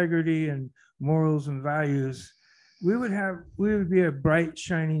and integrity and morals and values, we would be a bright,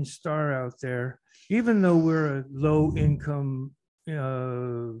 shining star out there, even though we're a low income,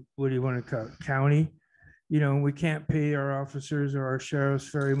 what do you want to call it, county. We can't pay our officers or our sheriffs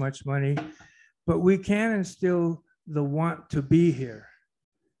very much money, but we can instill the want to be here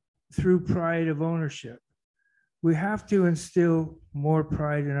through pride of ownership. We have to instill more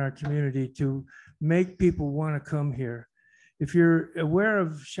pride in our community to make people want to come here. If you're aware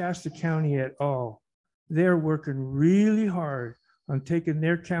of Shasta County at all, they're working really hard on taking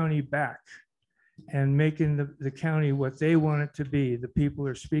their county back and making the county what they want it to be. The people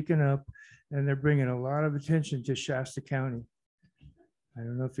are speaking up, and they're bringing a lot of attention to Shasta County. I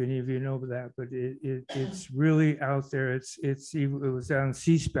don't know if any of you know that, but it's really out there. It was on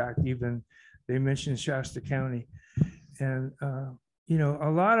C-SPAC even. They mentioned Shasta County. And, a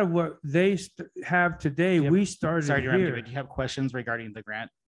lot of what they have today, we started Sorry to interrupt here. you. Do you have questions regarding the grant,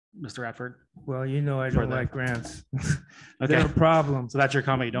 Mr. Radford? Well, I don't like grants. Okay. They're a problem. So that's your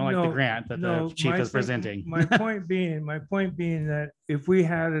comment. You don't like the grant that the chief is presenting. My point being that if we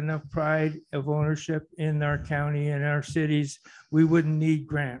had enough pride of ownership in our county and our cities, we wouldn't need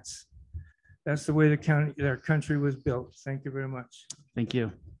grants. That's the way our country was built. Thank you very much. Thank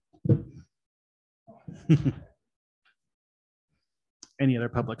you. Any other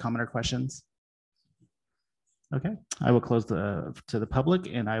public comment or questions? Okay, I will close to the public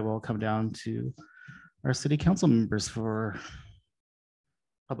and I will come down to our city council members for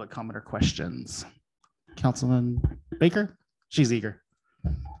public comment or questions. Councilman Baker, she's eager.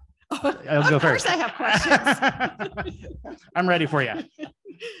 I'll go Of course first. I have questions. I'm ready for you.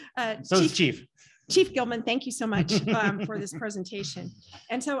 So is Chief. Chief Gilman, thank you so much for this presentation.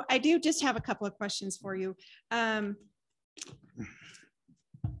 And so I do just have a couple of questions for you.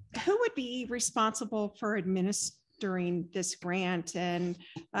 Who would be responsible for administering this grant? And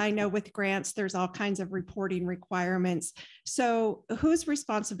I know with grants, there's all kinds of reporting requirements. So whose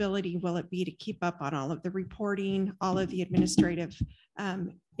responsibility will it be to keep up on all of the reporting, all of the administrative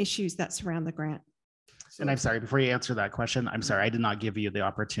issues that surround the grant? And I'm sorry, before you answer that question, I'm sorry, I did not give you the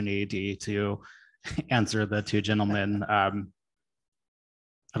opportunity to answer the two gentlemen. I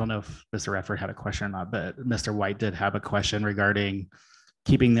don't know if Mr. Redford had a question or not, but Mr. White did have a question regarding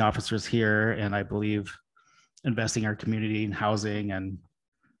keeping the officers here and I believe investing in our community in housing and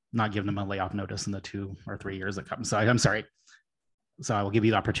not giving them a layoff notice in the 2 or 3 years that come. So I'm sorry. So I will give you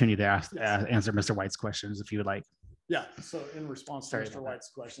the opportunity to answer Mr. White's questions if you would like. Yeah, so in response to Sorry Mr. about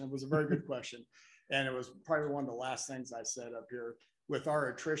White's question, it was a very good question. And it was probably one of the last things I said up here. With our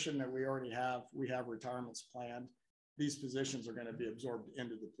attrition that we already have, we have retirements planned. These positions are going to be absorbed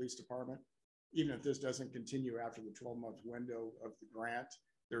into the police department. Even if this doesn't continue after the 12-month window of the grant,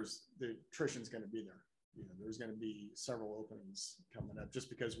 the attrition is going to be there. You know, there's going to be several openings coming up just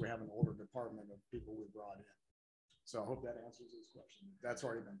because we have an older department of people we brought in. So I hope that answers this question. That's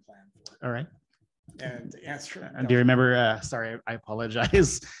already been planned for. All right. And to answer. Do you remember, sorry, I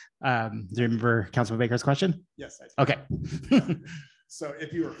apologize. Do you remember Councilman Baker's question? Yes, I do. Okay. So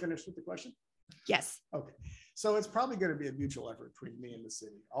if you were finished with the question? Yes. Okay. So it's probably going to be a mutual effort between me and the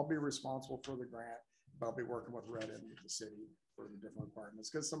city. I'll be responsible for the grant, but I'll be working with Red and with the city for the different departments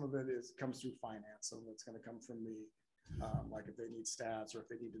because some of it comes through finance. Some of it's going to come from me. Like if they need stats or if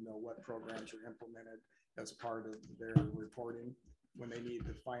they need to know what programs are implemented as part of their reporting, when they need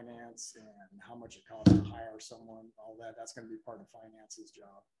the finance and how much it costs to hire someone, all that, that's going to be part of finance's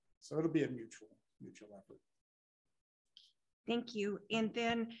job. So it'll be a mutual effort. Thank you. And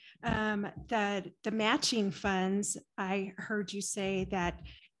then the matching funds, I heard you say that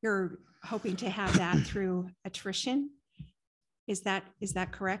you're hoping to have that through attrition. Is that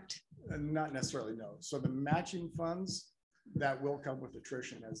correct? Not necessarily, no. So the matching funds, that will come with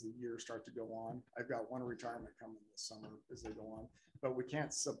attrition as the years start to go on. I've got one retirement coming this summer as they go on, but we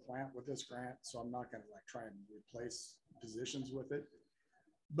can't supplant with this grant. So I'm not going to like try and replace positions with it.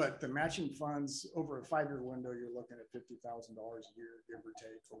 But the matching funds over a 5-year window, you're looking at $50,000 a year, give or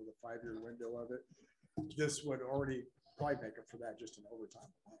take, over the 5-year window of it. This would already probably make up for that just in overtime.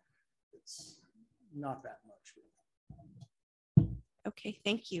 It's not that much. Okay,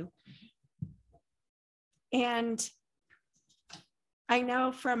 thank you. And I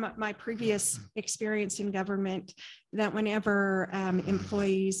know from my previous experience in government that whenever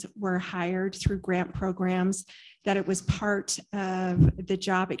employees were hired through grant programs, that it was part of the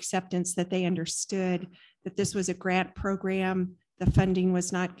job acceptance that they understood that this was a grant program, the funding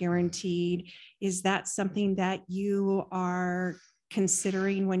was not guaranteed. Is that something that you are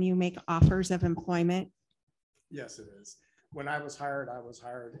considering when you make offers of employment? Yes, it is. When I was hired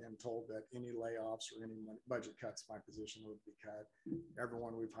and told that any layoffs or any budget cuts, my position would be cut.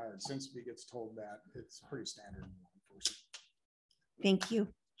 Everyone we've hired since we gets told that. It's pretty standard in law enforcement. Thank you.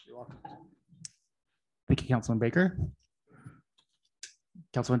 You're welcome. Thank you, Councilman Baker.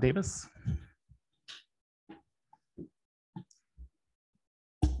 Councilman Davis.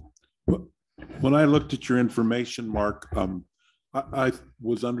 When I looked at your information, Mark, I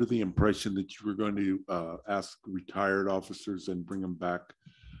was under the impression that you were going to ask retired officers and bring them back.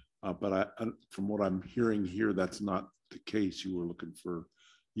 But from what I'm hearing here, that's not the case. You were looking for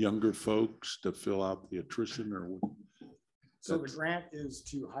younger folks to fill out the attrition or what? So the grant is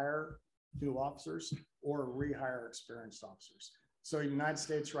to hire new officers or rehire experienced officers. So in the United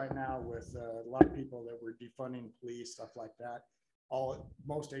States right now with a lot of people that were defunding police, stuff like that,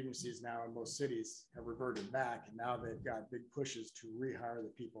 most agencies now in most cities have reverted back, and now they've got big pushes to rehire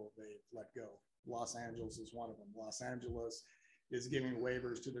the people they let go. Los Angeles is one of them. Los Angeles is giving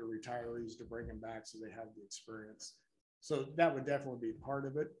waivers to their retirees to bring them back so they have the experience. So that would definitely be part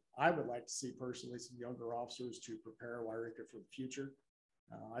of it. I would like to see personally some younger officers to prepare Yreka for the future.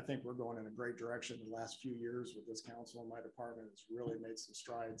 I think we're going in a great direction the last few years with this council in my department. It's really made some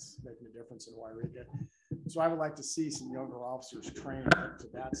strides, making a difference in Yreka. So I would like to see some younger officers trained up to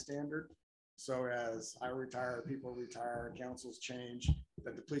that standard. So as I retire, people retire, councils change,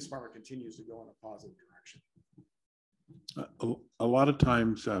 that the police department continues to go in a positive direction. A lot of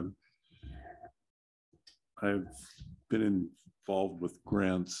times, I've been involved with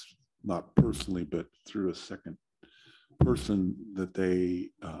grants, not personally, but through a second person, that they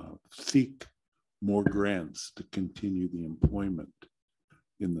seek more grants to continue the employment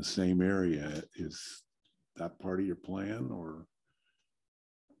in the same area. Is that part of your plan, or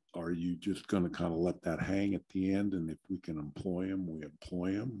are you just going to kind of let that hang at the end? And if we can employ them, we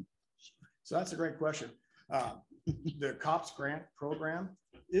employ them? So that's a great question. The COPS grant program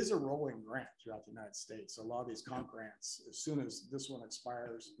is a rolling grant throughout the United States. So a lot of these comp grants, as soon as this one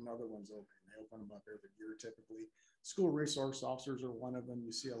expires, another one's open. They open them up every year typically. School resource officers are one of them.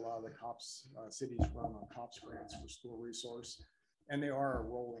 You see a lot of the COPS cities run on COPS grants for school resource, and they are a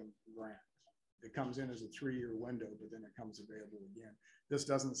rolling grant. It comes in as a 3-year window, but then it comes available again. This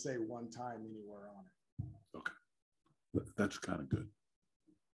doesn't say one time anywhere on it. Okay, that's kind of good.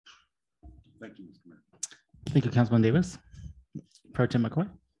 Thank you, Mr. Mayor. Thank you, Councilman Davis. Pro Tem McCoy.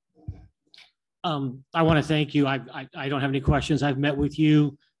 I want to thank you. I don't have any questions. I've met with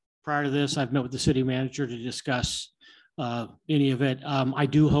you prior to this. I've met with the city manager to discuss any of it. I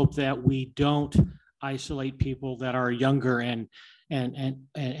do hope that we don't isolate people that are younger and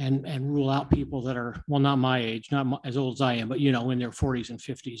rule out people that are, well, not my age, not as old as I am, but in their 40s and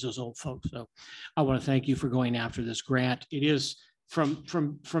 50s, those old folks. So I want to thank you for going after this grant. It is from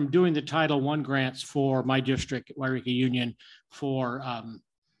doing the Title I grants for my district, Yreka Union, for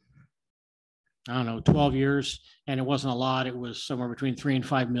I don't know, 12 years, and it wasn't a lot. It was somewhere between 3 and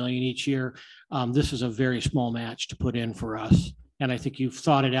 5 million each year. This is a very small match to put in for us. And I think you've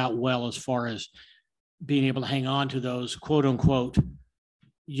thought it out well as far as being able to hang on to those quote unquote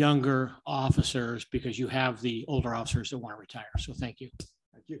younger officers, because you have the older officers that want to retire. So thank you.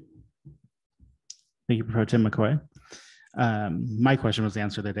 Thank you. Thank you, Pro Tem McCoy. My question was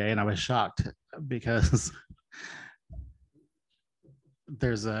answered today, and I was shocked because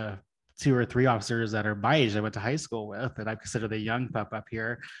there's 2 or 3 officers that are my age I went to high school with, and I consider the young pup up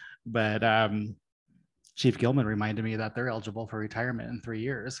here. But Chief Gilman reminded me that they're eligible for retirement in 3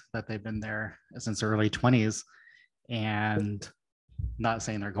 years, that they've been there since their early 20s, and not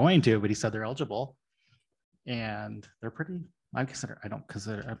saying they're going to, but he said they're eligible, and they're pretty, I don't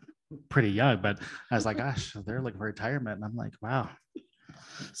consider pretty young, but I was like, gosh, they're looking for retirement. And I'm like, wow.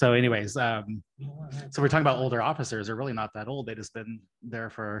 So anyways, so we're talking about older officers. They're really not that old. They just been there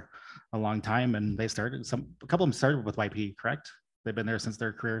for a long time, and they started, a couple of them started with YP, correct? They've been there since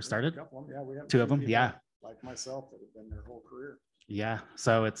their career started. Yeah, we have 2 of them. Yeah. Like myself that have been their whole career. Yeah.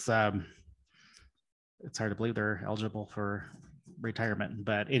 So it's hard to believe they're eligible for retirement.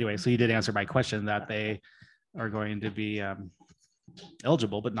 But anyway, so you did answer my question that they are going to be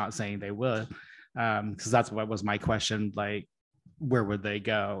eligible, but not saying they would, because that's what was my question. Like, where would they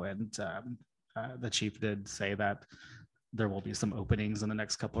go? And the chief did say that there will be some openings in the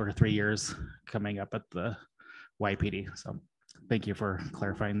next couple or 3 years coming up at the YPD. So thank you for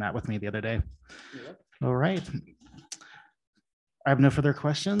clarifying that with me the other day. All right. I have no further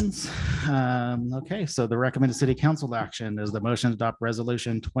questions. Okay, so the recommended city council action is the motion to adopt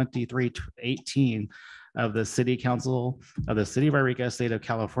resolution 2318 of the city council of the city of Yreka, state of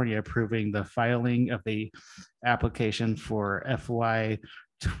California, approving the filing of the application for FY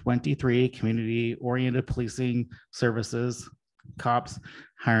 23 community oriented policing services COPS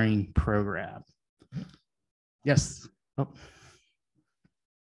hiring program. Yes. Oh.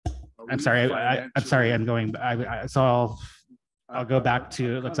 I'm sorry. I'm sorry. I'm going. So I'll go back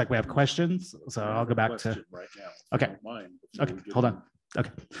to. It looks like we have questions. So I'll go back to. Right now, Okay. Okay. Hold on.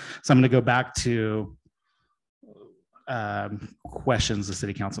 Okay. So I'm going to go back to questions. The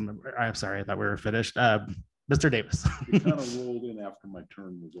city council member. I'm sorry. I thought we were finished. Mr. Davis. It kind of rolled in after my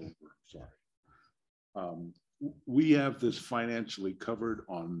turn was over. Sorry. We have this financially covered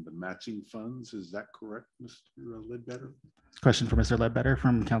on the matching funds. Is that correct, Mr. Ledbetter? Question for Mr. Ledbetter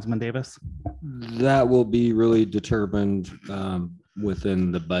from Councilman Davis. That will be really determined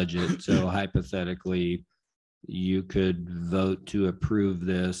within the budget. So hypothetically, you could vote to approve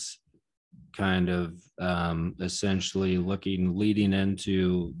this kind of essentially leading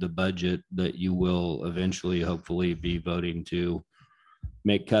into the budget that you will eventually hopefully be voting to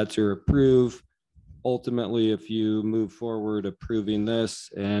make cuts or approve. Ultimately, if you move forward approving this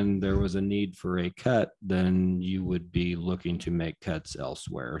and there was a need for a cut, then you would be looking to make cuts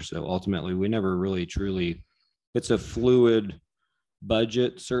elsewhere. So ultimately, we never really truly, it's a fluid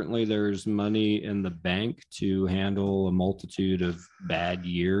budget. Certainly there's money in the bank to handle a multitude of bad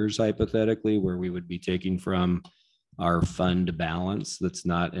years, hypothetically, where we would be taking from our fund balance that's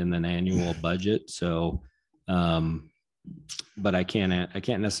not in an annual budget. So, but I can't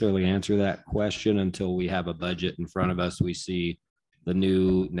necessarily answer that question until we have a budget in front of us. We see the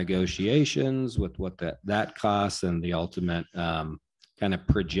new negotiations with what that costs and the ultimate kind of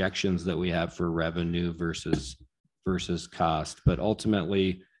projections that we have for revenue versus cost. But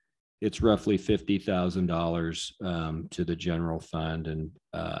ultimately, it's roughly $50,000 to the general fund. And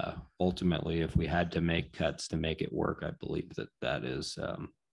ultimately, if we had to make cuts to make it work, I believe that is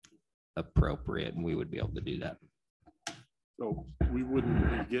appropriate and we would be able to do that. So we wouldn't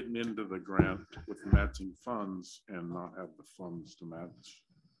be getting into the grant with matching funds and not have the funds to match.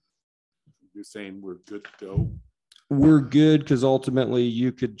 You're saying we're good to go? We're good because ultimately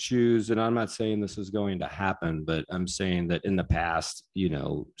you could choose, and I'm not saying this is going to happen, but I'm saying that in the past,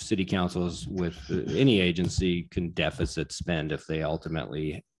 city councils with any agency can deficit spend if they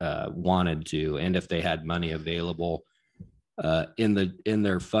ultimately wanted to, and if they had money available in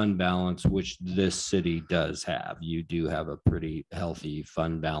their fund balance, which this city does have. You do have a pretty healthy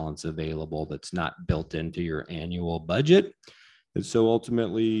fund balance available that's not built into your annual budget. And so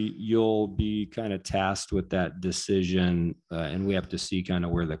ultimately you'll be kind of tasked with that decision, and we have to see kind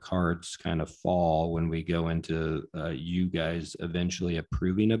of where the cards kind of fall when we go into you guys eventually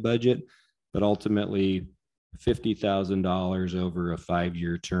approving a budget. But ultimately $50,000 over a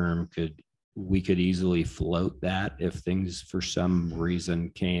 5-year term we could easily float that if things for some reason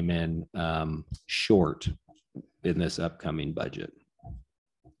came in short in this upcoming budget.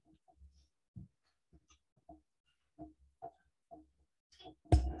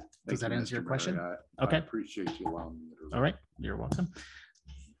 Does that answer your question? I Okay. appreciate you allowing me to. All right. You're welcome.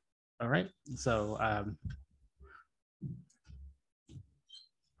 All right. So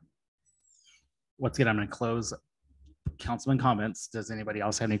once again, I'm going to close councilman comments. Does anybody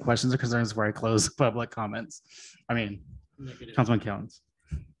else have any questions or concerns before I close public comments? I mean, Councilman Collins.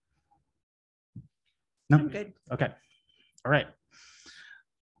 No, I'm good. Okay. All right.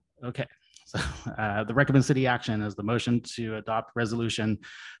 Okay. So the recommended city action is the motion to adopt resolution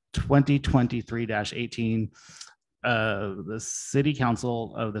 2023-18. The City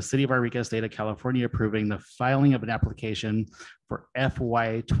Council of the City of Yreka, State of California, approving the filing of an application for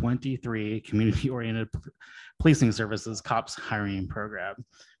FY23 Community-Oriented Policing Services COPS Hiring Program.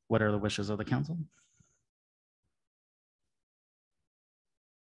 What are the wishes of the council?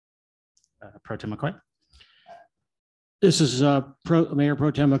 Pro Tem McCoy. This is Mayor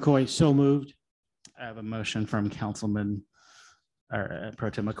Pro Tem McCoy. So moved. I have a motion from Councilman Pro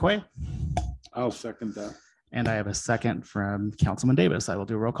Tem McCoy. I'll second that. And I have a second from Councilman Davis. I will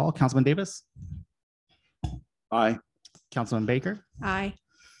do a roll call. Councilman Davis. Aye. Councilman Baker. Aye.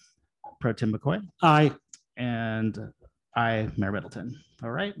 Pro Tem McCoy. Aye. And I, Mayor Middleton.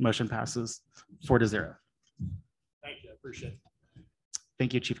 All right, motion passes 4-0. Thank you. I appreciate it.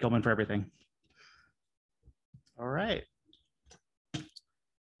 Thank you, Chief Gilman, for everything. All right.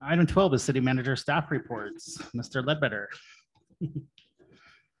 Item 12 is City Manager Staff Reports. Mr. Ledbetter.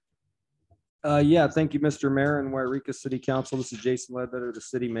 Yeah, thank you, Mr. Mayor and Yreka City Council. This is Jason Ledbetter, the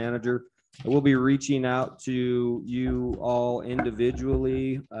city manager. I will be reaching out to you all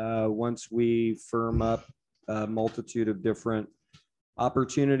individually once we firm up a multitude of different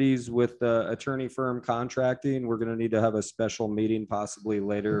opportunities with the attorney firm contracting. We're going to need to have a special meeting possibly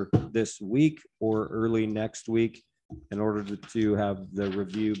later this week or early next week in order to have the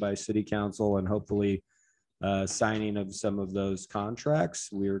review by city council and hopefully signing of some of those contracts.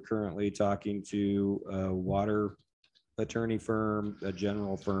 We are currently talking to a water attorney firm, a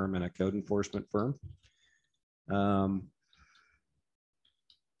general firm, and a code enforcement firm.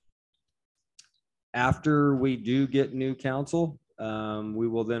 After we do get new counsel, we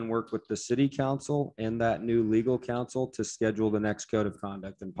will then work with the city council and that new legal counsel to schedule the next code of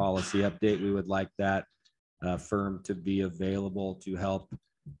conduct and policy update. We would like that firm to be available to help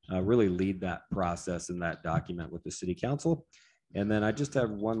really lead that process and that document with the city council. And then I just have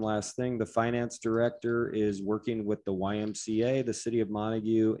one last thing. The finance director is working with the YMCA, the city of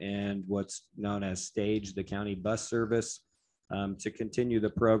Montague, and what's known as STAGE, the county bus service, to continue the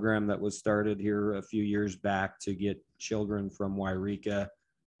program that was started here a few years back to get children from Yreka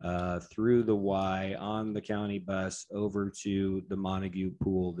through the Y on the county bus over to the Montague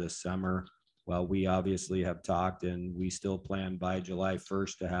pool this summer. Well, we obviously have talked and we still plan by July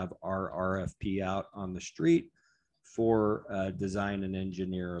 1st to have our RFP out on the street for design and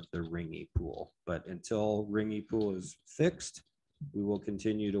engineer of the Ringy pool. But until Ringy pool is fixed, we will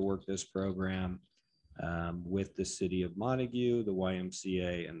continue to work this program with the city of Montague, the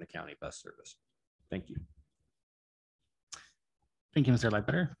YMCA, and the county bus service. Thank you. Thank you, Mr.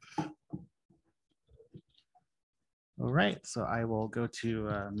 Ledbetter. All right, so I will go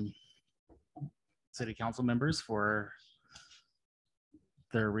to city council members for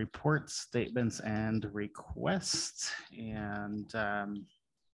their reports, statements, and requests. And I'll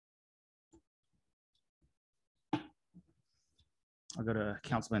go to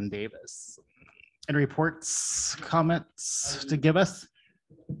Councilman Davis. Any reports, comments to give us?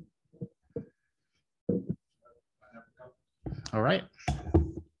 All right.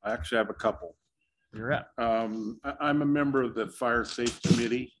 I actually have a couple. You're up. I'm a member of the Fire Safe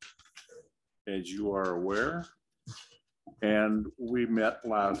Committee, as you are aware. And we met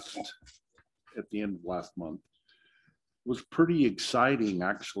at the end of last month. It was pretty exciting,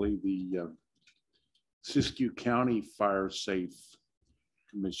 actually. The Siskiyou County Fire Safe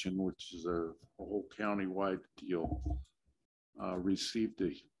Commission, which is a whole county-wide deal, received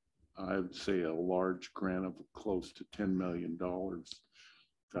I would say a large grant of close to $10 million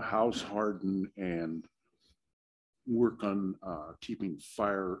to house harden and work on keeping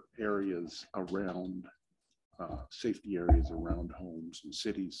fire areas around, safety areas around homes and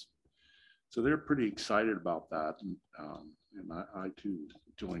cities. So they're pretty excited about that. And I too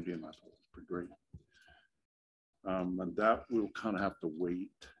joined in. I thought it was pretty great. And that we'll kind of have to wait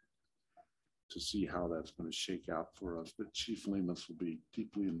to see how that's going to shake out for us. But Chief Lemus will be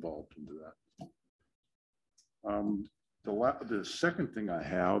deeply involved into that. The second thing I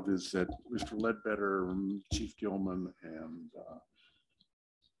have is that Mr. Ledbetter, Chief Gilman, and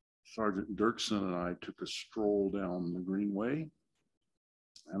Sergeant Dirksen and I took a stroll down the Greenway.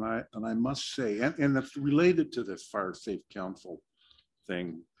 And I must say, and it's related to this Fire Safe Council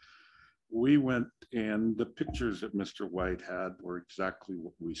thing, we went, and the pictures that Mr. White had were exactly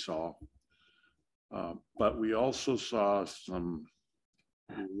what we saw. But we also saw lots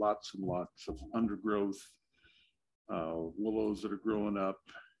and lots of undergrowth, willows that are growing up.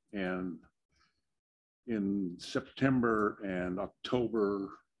 And in September and October,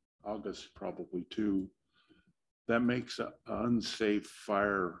 August probably too, that makes an unsafe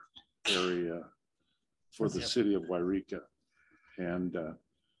fire area for the city of Yreka. And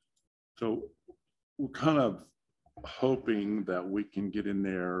so we're kind of hoping that we can get in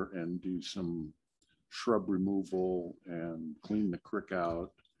there and do some shrub removal and clean the creek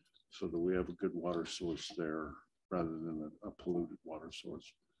out so that we have a good water source there rather than a polluted water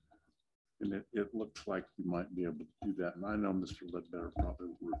source. And it looks like we might be able to do that. And I know Mr. Ledbetter probably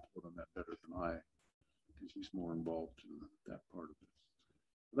will report on that better than I, because he's more involved in that part of it.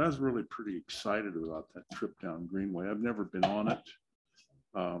 But I was really pretty excited about that trip down Greenway. I've never been on it.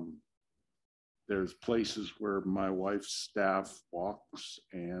 There's places where my wife's staff walks,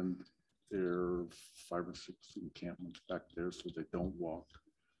 and there are 5 or 6 encampments back there so they don't walk.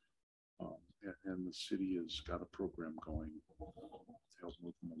 And the city has got a program going to help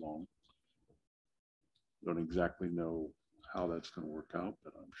move them along. Don't exactly know how that's going to work out,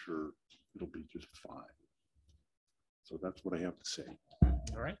 but I'm sure it'll be just fine. So that's what I have to say.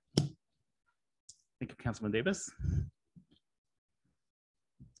 All right. Thank you, Councilman Davis.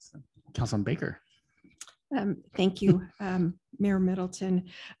 Councilman Baker. Thank you, Mayor Middleton.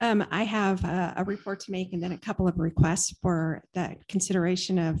 I have a report to make and then a couple of requests for the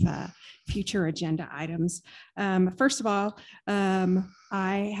consideration of future agenda items. First of all,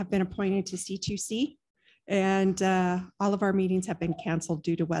 I have been appointed to C2C, and all of our meetings have been canceled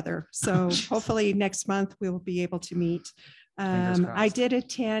due to weather. So hopefully next month we will be able to meet. I did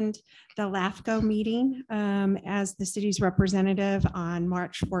attend the LAFCO meeting as the city's representative on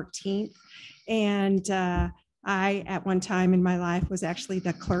March 14th. And I, at one time in my life, was actually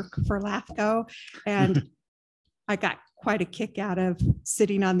the clerk for LAFCO. And I got quite a kick out of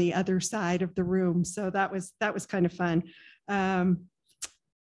sitting on the other side of the room. So that was kind of fun.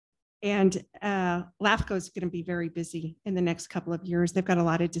 And LAFCO is going to be very busy in the next couple of years. They've got a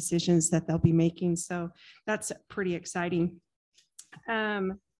lot of decisions that they'll be making. So that's pretty exciting.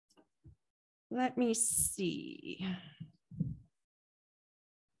 Let me see.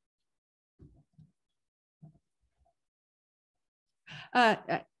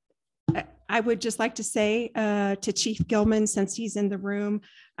 I would just like to say to Chief Gilman, since he's in the room,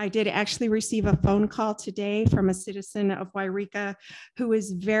 I did actually receive a phone call today from a citizen of Yreka who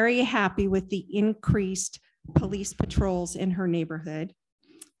is very happy with the increased police patrols in her neighborhood.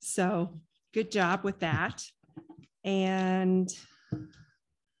 So good job with that. And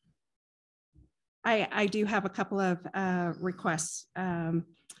I do have a couple of requests.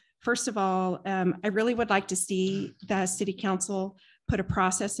 First of all, I really would like to see the city council put a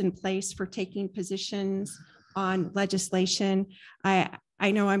process in place for taking positions on legislation.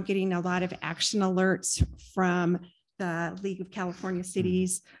 I know I'm getting a lot of action alerts from the League of California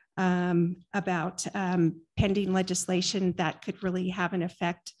Cities about pending legislation that could really have an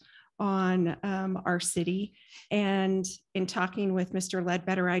effect on our city. And in talking with Mr.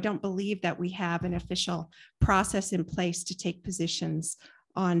 Ledbetter, I don't believe that we have an official process in place to take positions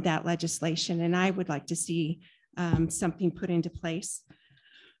on that legislation. And I would like to see something put into place.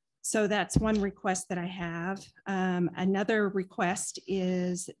 So that's one request that I have. Another request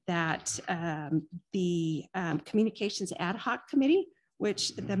is that the Communications Ad Hoc Committee,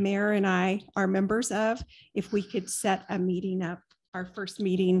 which the mayor and I are members of, if we could set a meeting up, our first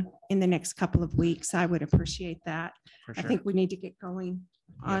meeting in the next couple of weeks, I would appreciate that. For I sure. think we need to get going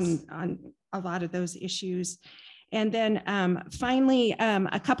on a lot of those issues. And then finally,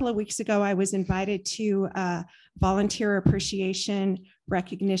 a couple of weeks ago, I was invited to volunteer appreciation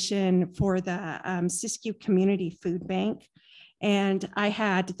recognition for the Siskiyou Community Food Bank. And I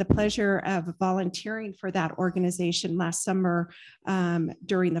had the pleasure of volunteering for that organization last summer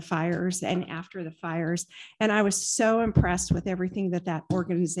during the fires and after the fires. And I was so impressed with everything that that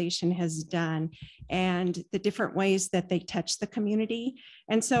organization has done and the different ways that they touch the community.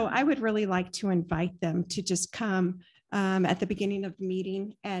 And so I would really like to invite them to just come at the beginning of the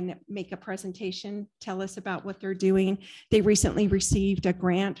meeting and make a presentation, tell us about what they're doing. They recently received a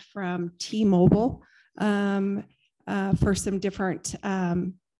grant from T-Mobile for some different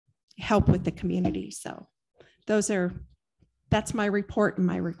help with the community. So that's my report and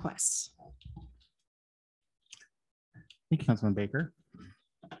my requests. Thank you, Councilman Baker.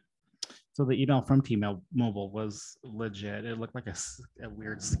 So the email from T-Mobile was legit. It looked like a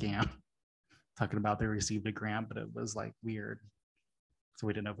weird scam talking about they received a grant, but it was like weird. So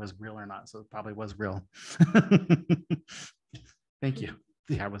we didn't know if it was real or not. So it probably was real. Thank you.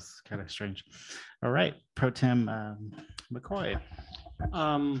 Yeah, it was kind of strange. All right, Pro Tem McCoy.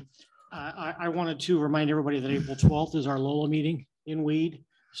 I wanted to remind everybody that April 12th is our Lola meeting in Weed.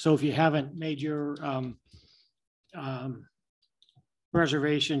 So if you haven't made your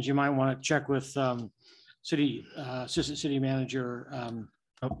reservations, you might want to check with Assistant City Manager.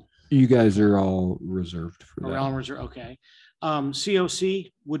 You guys are all reserved for that. Around reserve, okay.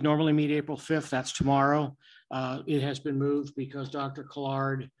 COC would normally meet April 5th. That's tomorrow. It has been moved because Dr.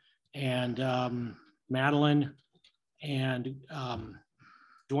 Collard and Madeline and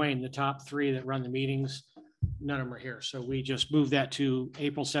Dwayne, the top three that run the meetings, none of them are here. So we just moved that to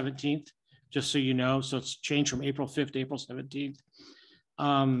April 17th, just so you know. So it's changed from April 5th to April 17th.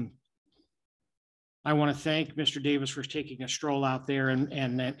 I want to thank Mr. Davis for taking a stroll out there and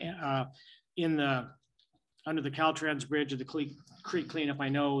under the Caltrans Bridge of the Creek cleanup. I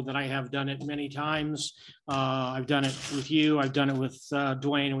know that I have done it many times. I've done it with you. I've done it with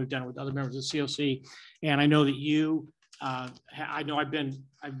Dwayne, and we've done it with other members of COC. And I know that you, I know I've been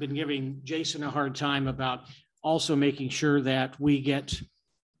giving Jason a hard time about also making sure that we get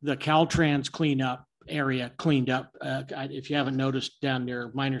the Caltrans cleanup area cleaned up. If you haven't noticed down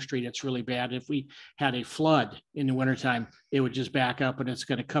near Minor Street, it's really bad. If we had a flood in the wintertime, it would just back up and it's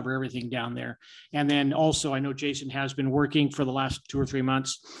going to cover everything down there. And then also, I know Jason has been working for the last 2 or 3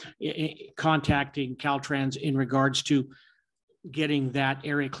 months, contacting Caltrans in regards to getting that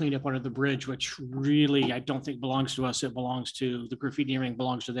area cleaned up under the bridge, which really I don't think belongs to us. It belongs to the graffiti, everything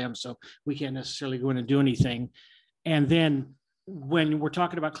belongs to them. So we can't necessarily go in and do anything. And then when we're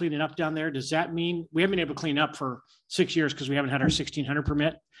talking about cleaning up down there, does that mean we haven't been able to clean up for 6 years because we haven't had our 1600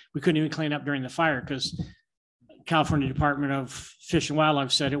 permit? We couldn't even clean up during the fire because California Department of Fish and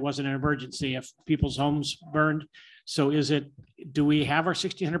Wildlife said it wasn't an emergency if people's homes burned. So do we have our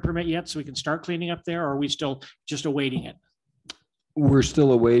 1600 permit yet so we can start cleaning up there, or are we still just awaiting it? We're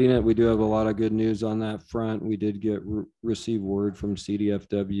still awaiting it. We do have a lot of good news on that front. We did receive word from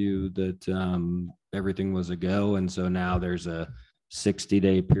CDFW that everything was a go. And so now there's a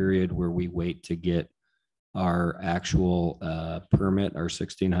 60-day period where we wait to get our actual permit, our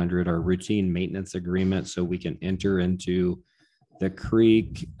 1600, our routine maintenance agreement, so we can enter into the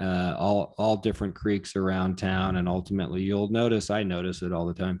creek, all different creeks around town. And ultimately I notice it all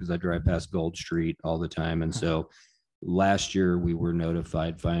the time because I drive past Gold Street all the time. And so last year we were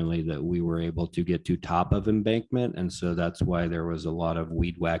notified finally that we were able to get to top of embankment. And so that's why there was a lot of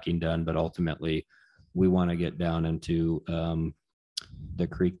weed whacking done. But ultimately we want to get down into the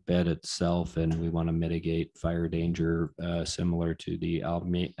creek bed itself, and we want to mitigate fire danger similar to the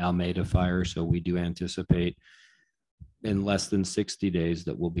Almeida fire. So we do anticipate in less than 60 days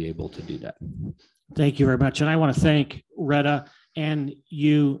that we'll be able to do that. Thank you very much. And I want to thank Retta and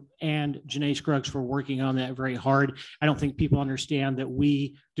you and Janae Scruggs for working on that very hard. I don't think people understand that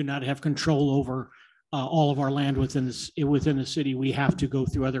we do not have control over all of our land within the city. We have to go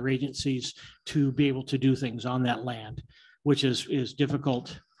through other agencies to be able to do things on that land, which is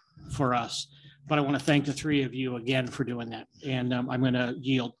difficult for us. But I want to thank the three of you again for doing that. And I'm going to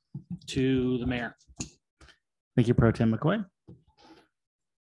yield. to the mayor. Thank you, Pro Tem McCoy.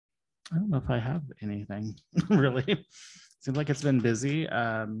 I don't know if I have anything really. Seems like it's been busy.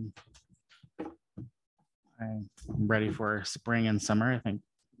 I'm ready for spring and summer. I think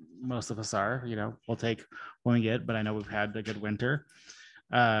most of us are, we'll take when we get, but I know we've had a good winter.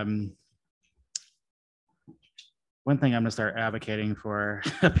 One thing I'm gonna start advocating for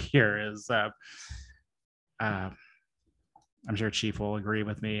up here is, I'm sure Chief will agree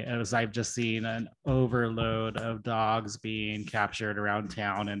with me, as I've just seen an overload of dogs being captured around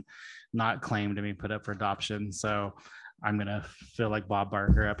town and not claimed to be put up for adoption. So I'm gonna feel like Bob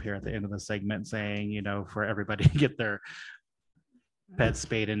Barker up here at the end of the segment saying, for everybody to get their pets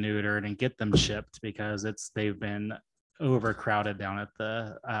spayed and neutered and get them shipped, because they've been overcrowded down at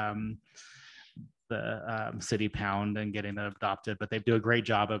the city pound and getting them adopted, but they do a great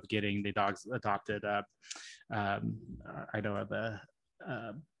job of getting the dogs adopted. I know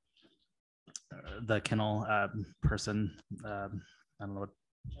the kennel person, I don't know what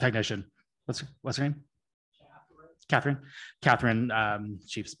technician. What's her name? Catherine,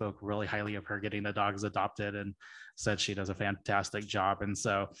 Chief spoke really highly of her getting the dogs adopted and said she does a fantastic job. And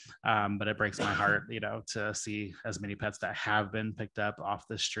so, but it breaks my heart, to see as many pets that have been picked up off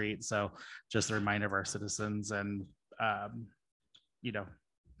the street. So just a reminder of our citizens, and,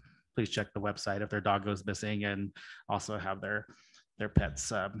 please check the website if their dog goes missing, and also have their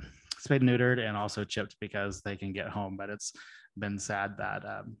pets spayed and neutered and also chipped, because they can get home. But it's been sad that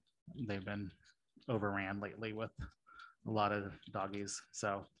they've been overran lately with a lot of doggies.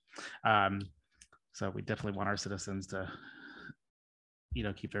 So we definitely want our citizens to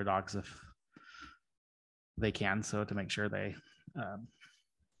keep their dogs if they can, so to make sure they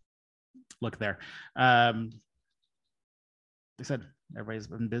look there. Like I said, everybody's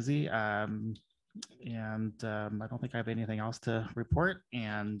been busy, and I don't think I have anything else to report.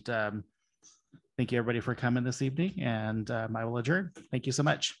 And thank you everybody for coming this evening, and I will adjourn. Thank you so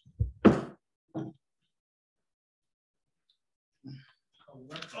much.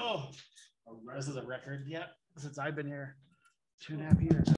 Oh, this is a record. Yeah, since I've been here 2.5 years.